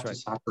you don't have to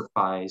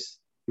sacrifice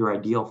your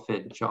ideal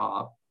fit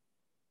job.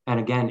 And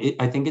again,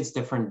 I think it's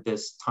different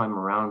this time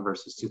around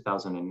versus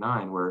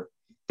 2009, where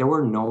there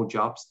were no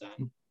jobs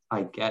then.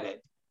 I get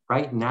it.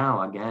 Right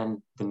now,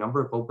 again, the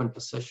number of open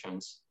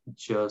positions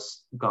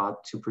just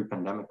got to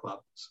pre-pandemic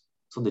levels.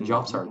 So the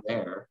jobs are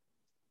there.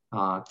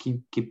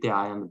 Keep the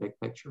eye on the big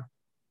picture.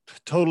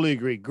 Totally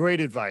agree. Great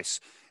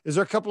advice. Is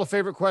there a couple of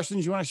favorite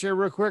questions you want to share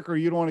real quick, or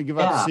you don't want to give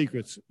out the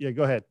secrets? Yeah,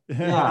 go ahead.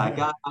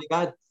 I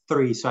got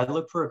three. So I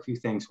look for a few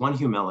things. One,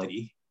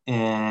 humility.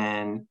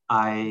 And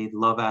I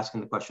love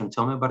asking the question,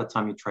 tell me about a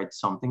time you tried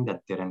something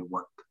that didn't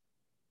work.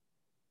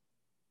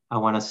 I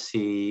want to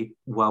see,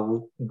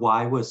 well,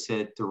 why was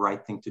it the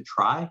right thing to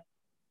try?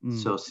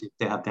 So see if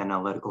they have the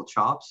analytical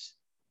chops,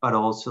 but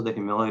also the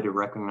humility to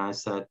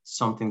recognize that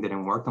something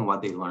didn't work and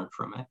what they learned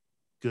from it.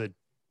 Good.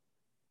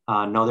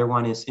 Another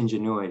one is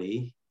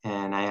ingenuity.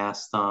 And I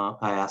asked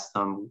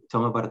them,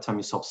 tell me about a time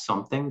you solved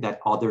something that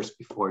others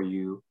before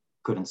you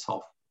couldn't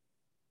solve.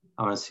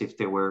 I want to see if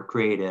they were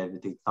creative,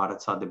 if they thought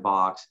outside the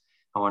box.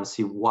 I want to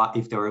see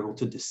if they were able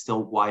to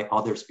distill why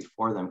others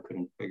before them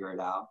couldn't figure it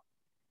out.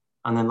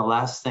 And then the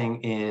last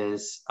thing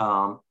is,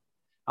 I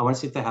want to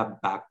see if they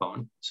have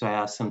backbone. So I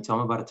asked them, tell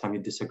me about a time you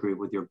disagree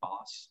with your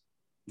boss.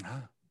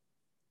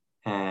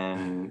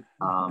 And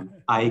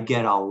I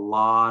get a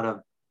lot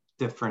of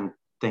different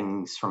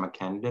things from a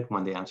candidate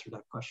when they answer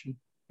that question.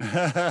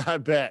 I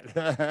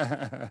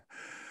bet.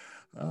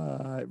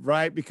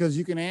 Right, because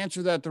you can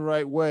answer that the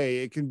right way.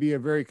 It can be a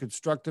very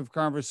constructive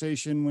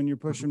conversation when you're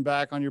pushing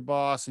back on your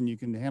boss, and you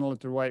can handle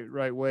it the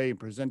right way and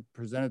present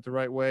it the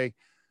right way.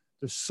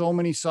 There's so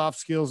many soft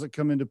skills that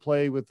come into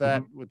play with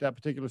that with that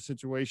particular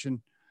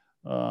situation.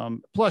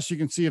 Plus, you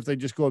can see if they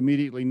just go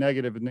immediately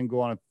negative and then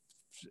go on a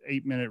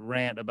 8-minute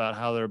rant about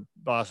how their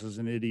boss is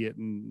an idiot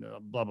and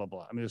blah blah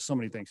blah. I mean, there's so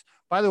many things.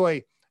 By the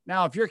way,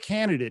 now if you're a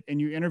candidate and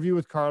you interview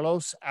with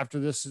Carlos after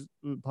this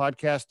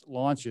podcast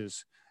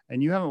launches,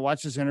 and you haven't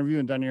watched this interview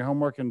and done your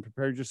homework and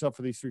prepared yourself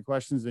for these 3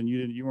 questions, then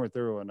you weren't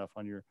thorough enough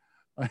on your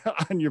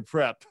on your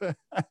prep.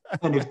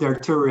 And if they're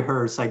to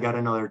rehearse, I got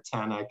another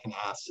 10 I can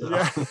ask.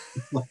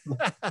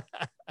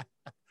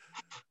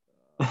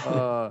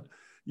 So.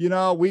 You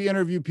know, we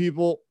interview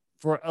people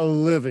for a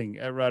living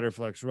at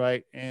Riderflex,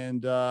 right?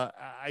 And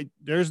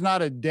there's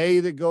not a day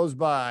that goes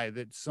by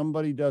that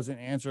somebody doesn't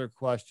answer a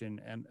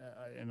question, and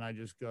I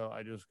just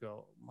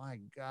go, my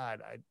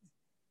God,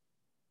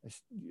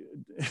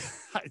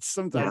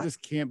 sometimes I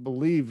just can't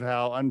believe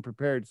how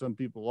unprepared some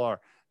people are.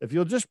 If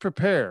you'll just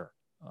prepare,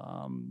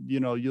 you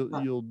know,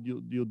 you'll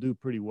do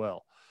pretty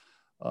well.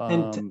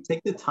 And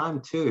take the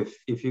time too.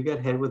 If you get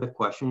hit with a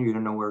question, you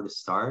don't know where to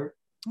start.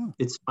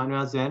 It's fine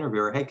as the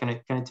interviewer. Hey, can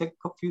I take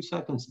a few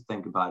seconds to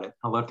think about it?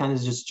 A lot of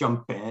times just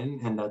jump in,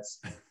 and that's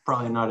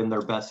probably not in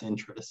their best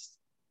interest.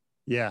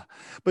 Yeah.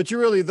 But you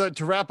really,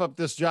 to wrap up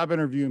this job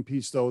interviewing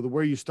piece though, the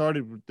way you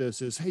started with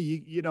this is, hey,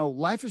 you know,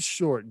 life is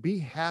short. Be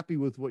happy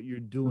with what you're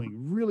doing.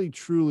 Really,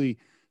 truly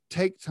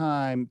take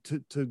time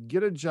to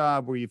get a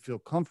job where you feel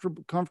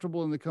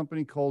comfortable in the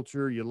company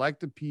culture. You like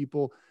the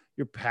people,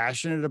 you're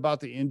passionate about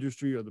the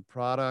industry or the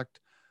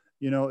product,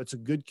 you know, it's a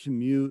good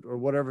commute or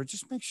whatever.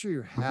 Just make sure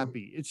you're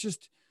happy. It's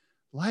just,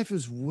 life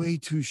is way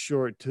too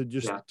short to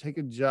just take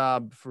a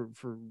job for,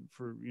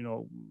 you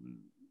know,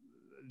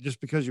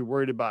 just because you're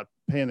worried about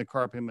paying the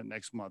car payment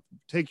next month.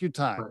 Take your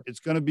time.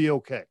 It's going to be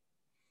okay.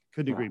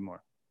 Couldn't agree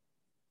more.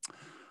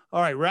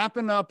 All right.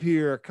 Wrapping up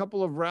here, a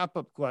couple of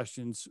wrap-up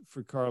questions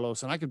for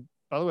Carlos. And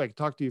by the way, I could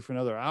talk to you for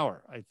another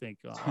hour, I think,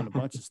 on a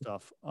bunch of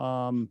stuff.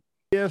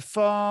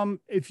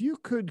 If you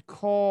could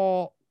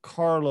call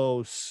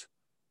Carlos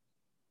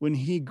when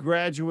he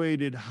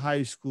graduated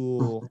high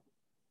school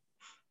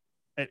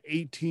at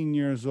 18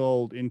 years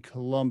old in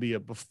Columbia,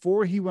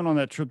 before he went on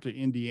that trip to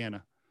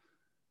Indiana,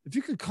 if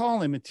you could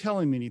call him and tell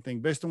him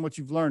anything based on what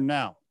you've learned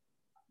now,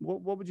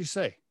 what would you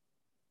say?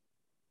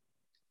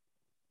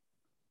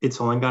 It's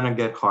only going to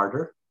get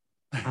harder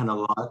and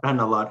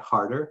a lot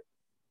harder,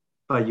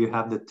 but you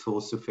have the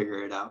tools to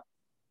figure it out.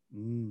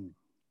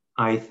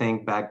 I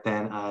think back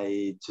then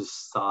I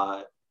just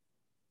thought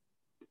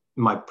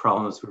my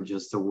problems were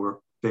just the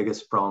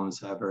biggest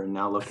problems ever. And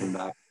now looking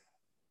back,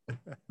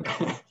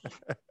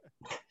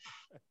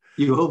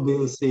 you will be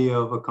the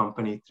CEO of a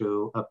company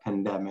through a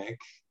pandemic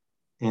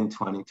in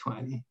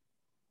 2020,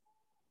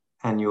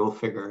 and you will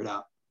figure it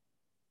out.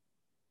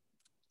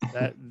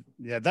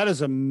 That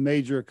is a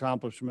major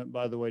accomplishment,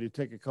 by the way, to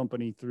take a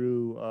company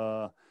through,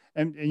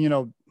 and you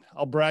know,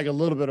 I'll brag a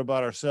little bit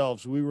about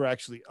ourselves. We were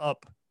actually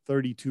up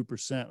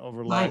 32%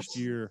 over last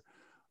year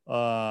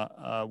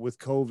with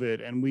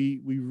COVID. And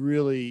we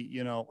really,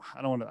 you know,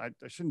 I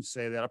shouldn't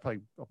say that. I'll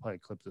probably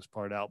clip this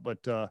part out, but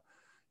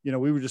you know,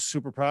 we were just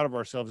super proud of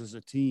ourselves as a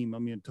team. I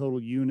mean,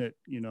 total unit,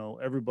 you know,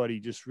 everybody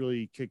just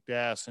really kicked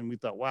ass. And we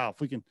thought, wow, if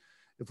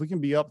we can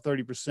be up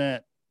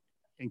 30%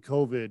 in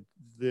COVID,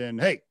 then,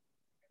 hey,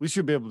 we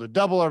should be able to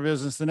double our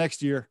business the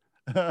next year.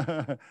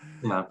 But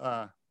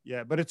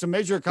it's a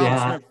major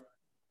accomplishment.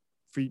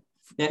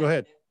 Go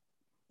ahead.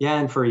 Yeah,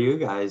 and for you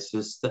guys,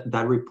 just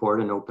that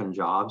report in Open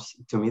Jobs,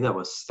 to me, that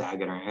was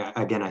staggering.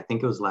 Again, I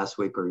think it was last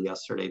week or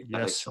yesterday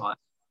that I saw it.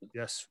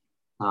 Yes.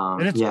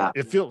 And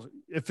it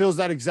feels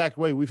that exact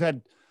way. We've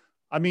had,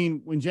 I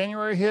mean, when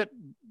January hit,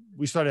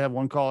 we started to have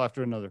one call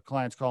after another.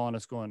 Clients calling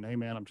us going, hey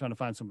man, I'm trying to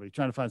find somebody.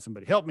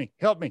 Help me.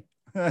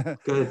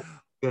 Good.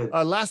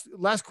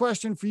 Last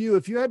question for you.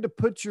 If you had to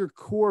put your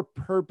core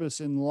purpose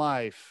in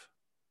life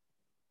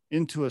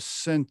into a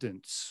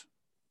sentence,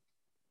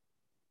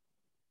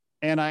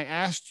 and I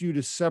asked you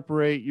to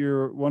separate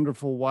your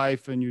wonderful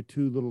wife and your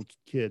two little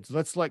kids,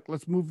 let's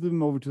move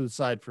them over to the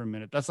side for a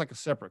minute. That's like a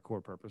separate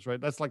core purpose,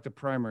 right? That's like the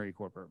primary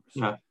core purpose.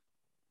 Yeah.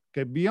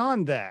 Okay.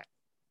 Beyond that,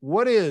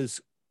 what is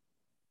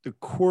the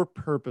core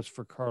purpose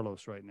for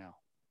Carlos right now?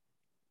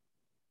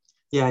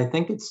 Yeah, I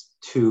think it's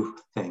two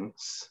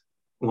things.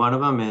 One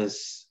of them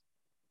is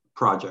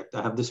project.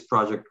 I have this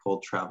project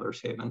called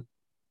Traveler's Haven.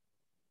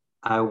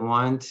 I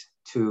want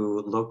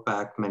to look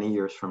back many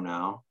years from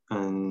now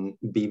and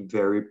be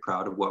very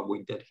proud of what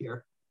we did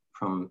here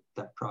from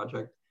that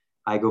project.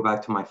 I go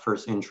back to my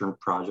first intern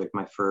project,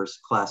 my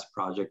first class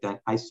project, and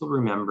I still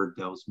remember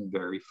those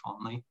very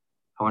fondly.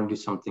 I want to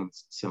do something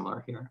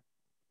similar here.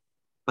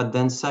 But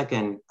then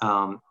second,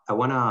 I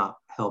want to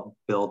help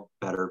build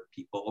better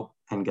people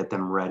and get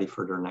them ready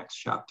for their next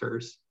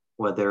chapters.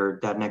 Whether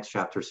that next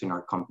chapter is in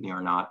our company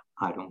or not,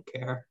 I don't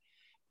care.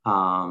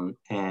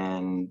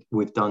 And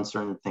we've done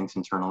certain things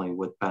internally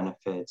with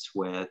benefits,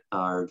 with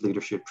our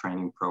leadership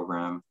training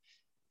program.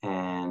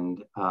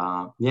 And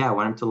I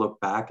want them to look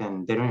back,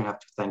 and they don't even have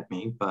to thank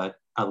me, but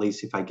at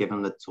least if I give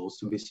them the tools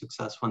to be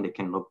successful and they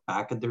can look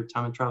back at their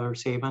time at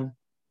Traveler's Haven,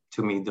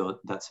 to me,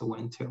 that's a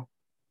win too.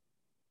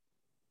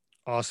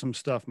 Awesome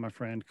stuff, my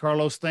friend.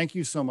 Carlos, thank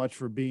you so much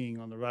for being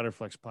on the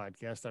Riderflex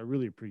podcast. I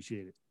really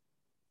appreciate it.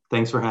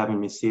 Thanks for having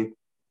me, Steve.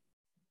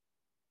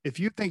 If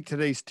you think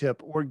today's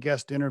tip or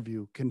guest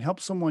interview can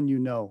help someone you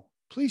know,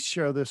 please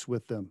share this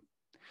with them.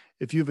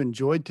 If you've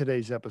enjoyed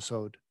today's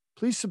episode,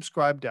 please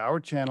subscribe to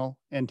our channel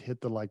and hit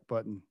the like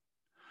button.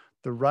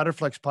 The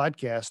Riderflex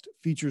podcast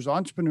features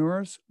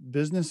entrepreneurs,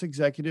 business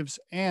executives,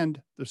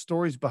 and the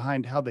stories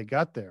behind how they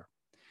got there,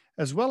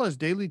 as well as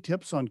daily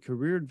tips on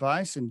career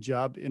advice and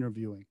job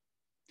interviewing.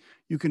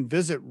 You can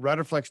visit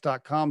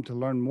riderflex.com to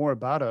learn more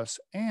about us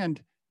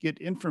and get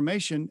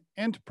information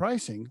and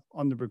pricing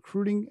on the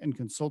recruiting and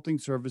consulting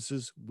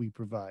services we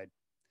provide.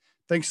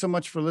 Thanks so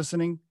much for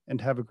listening,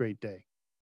 and have a great day.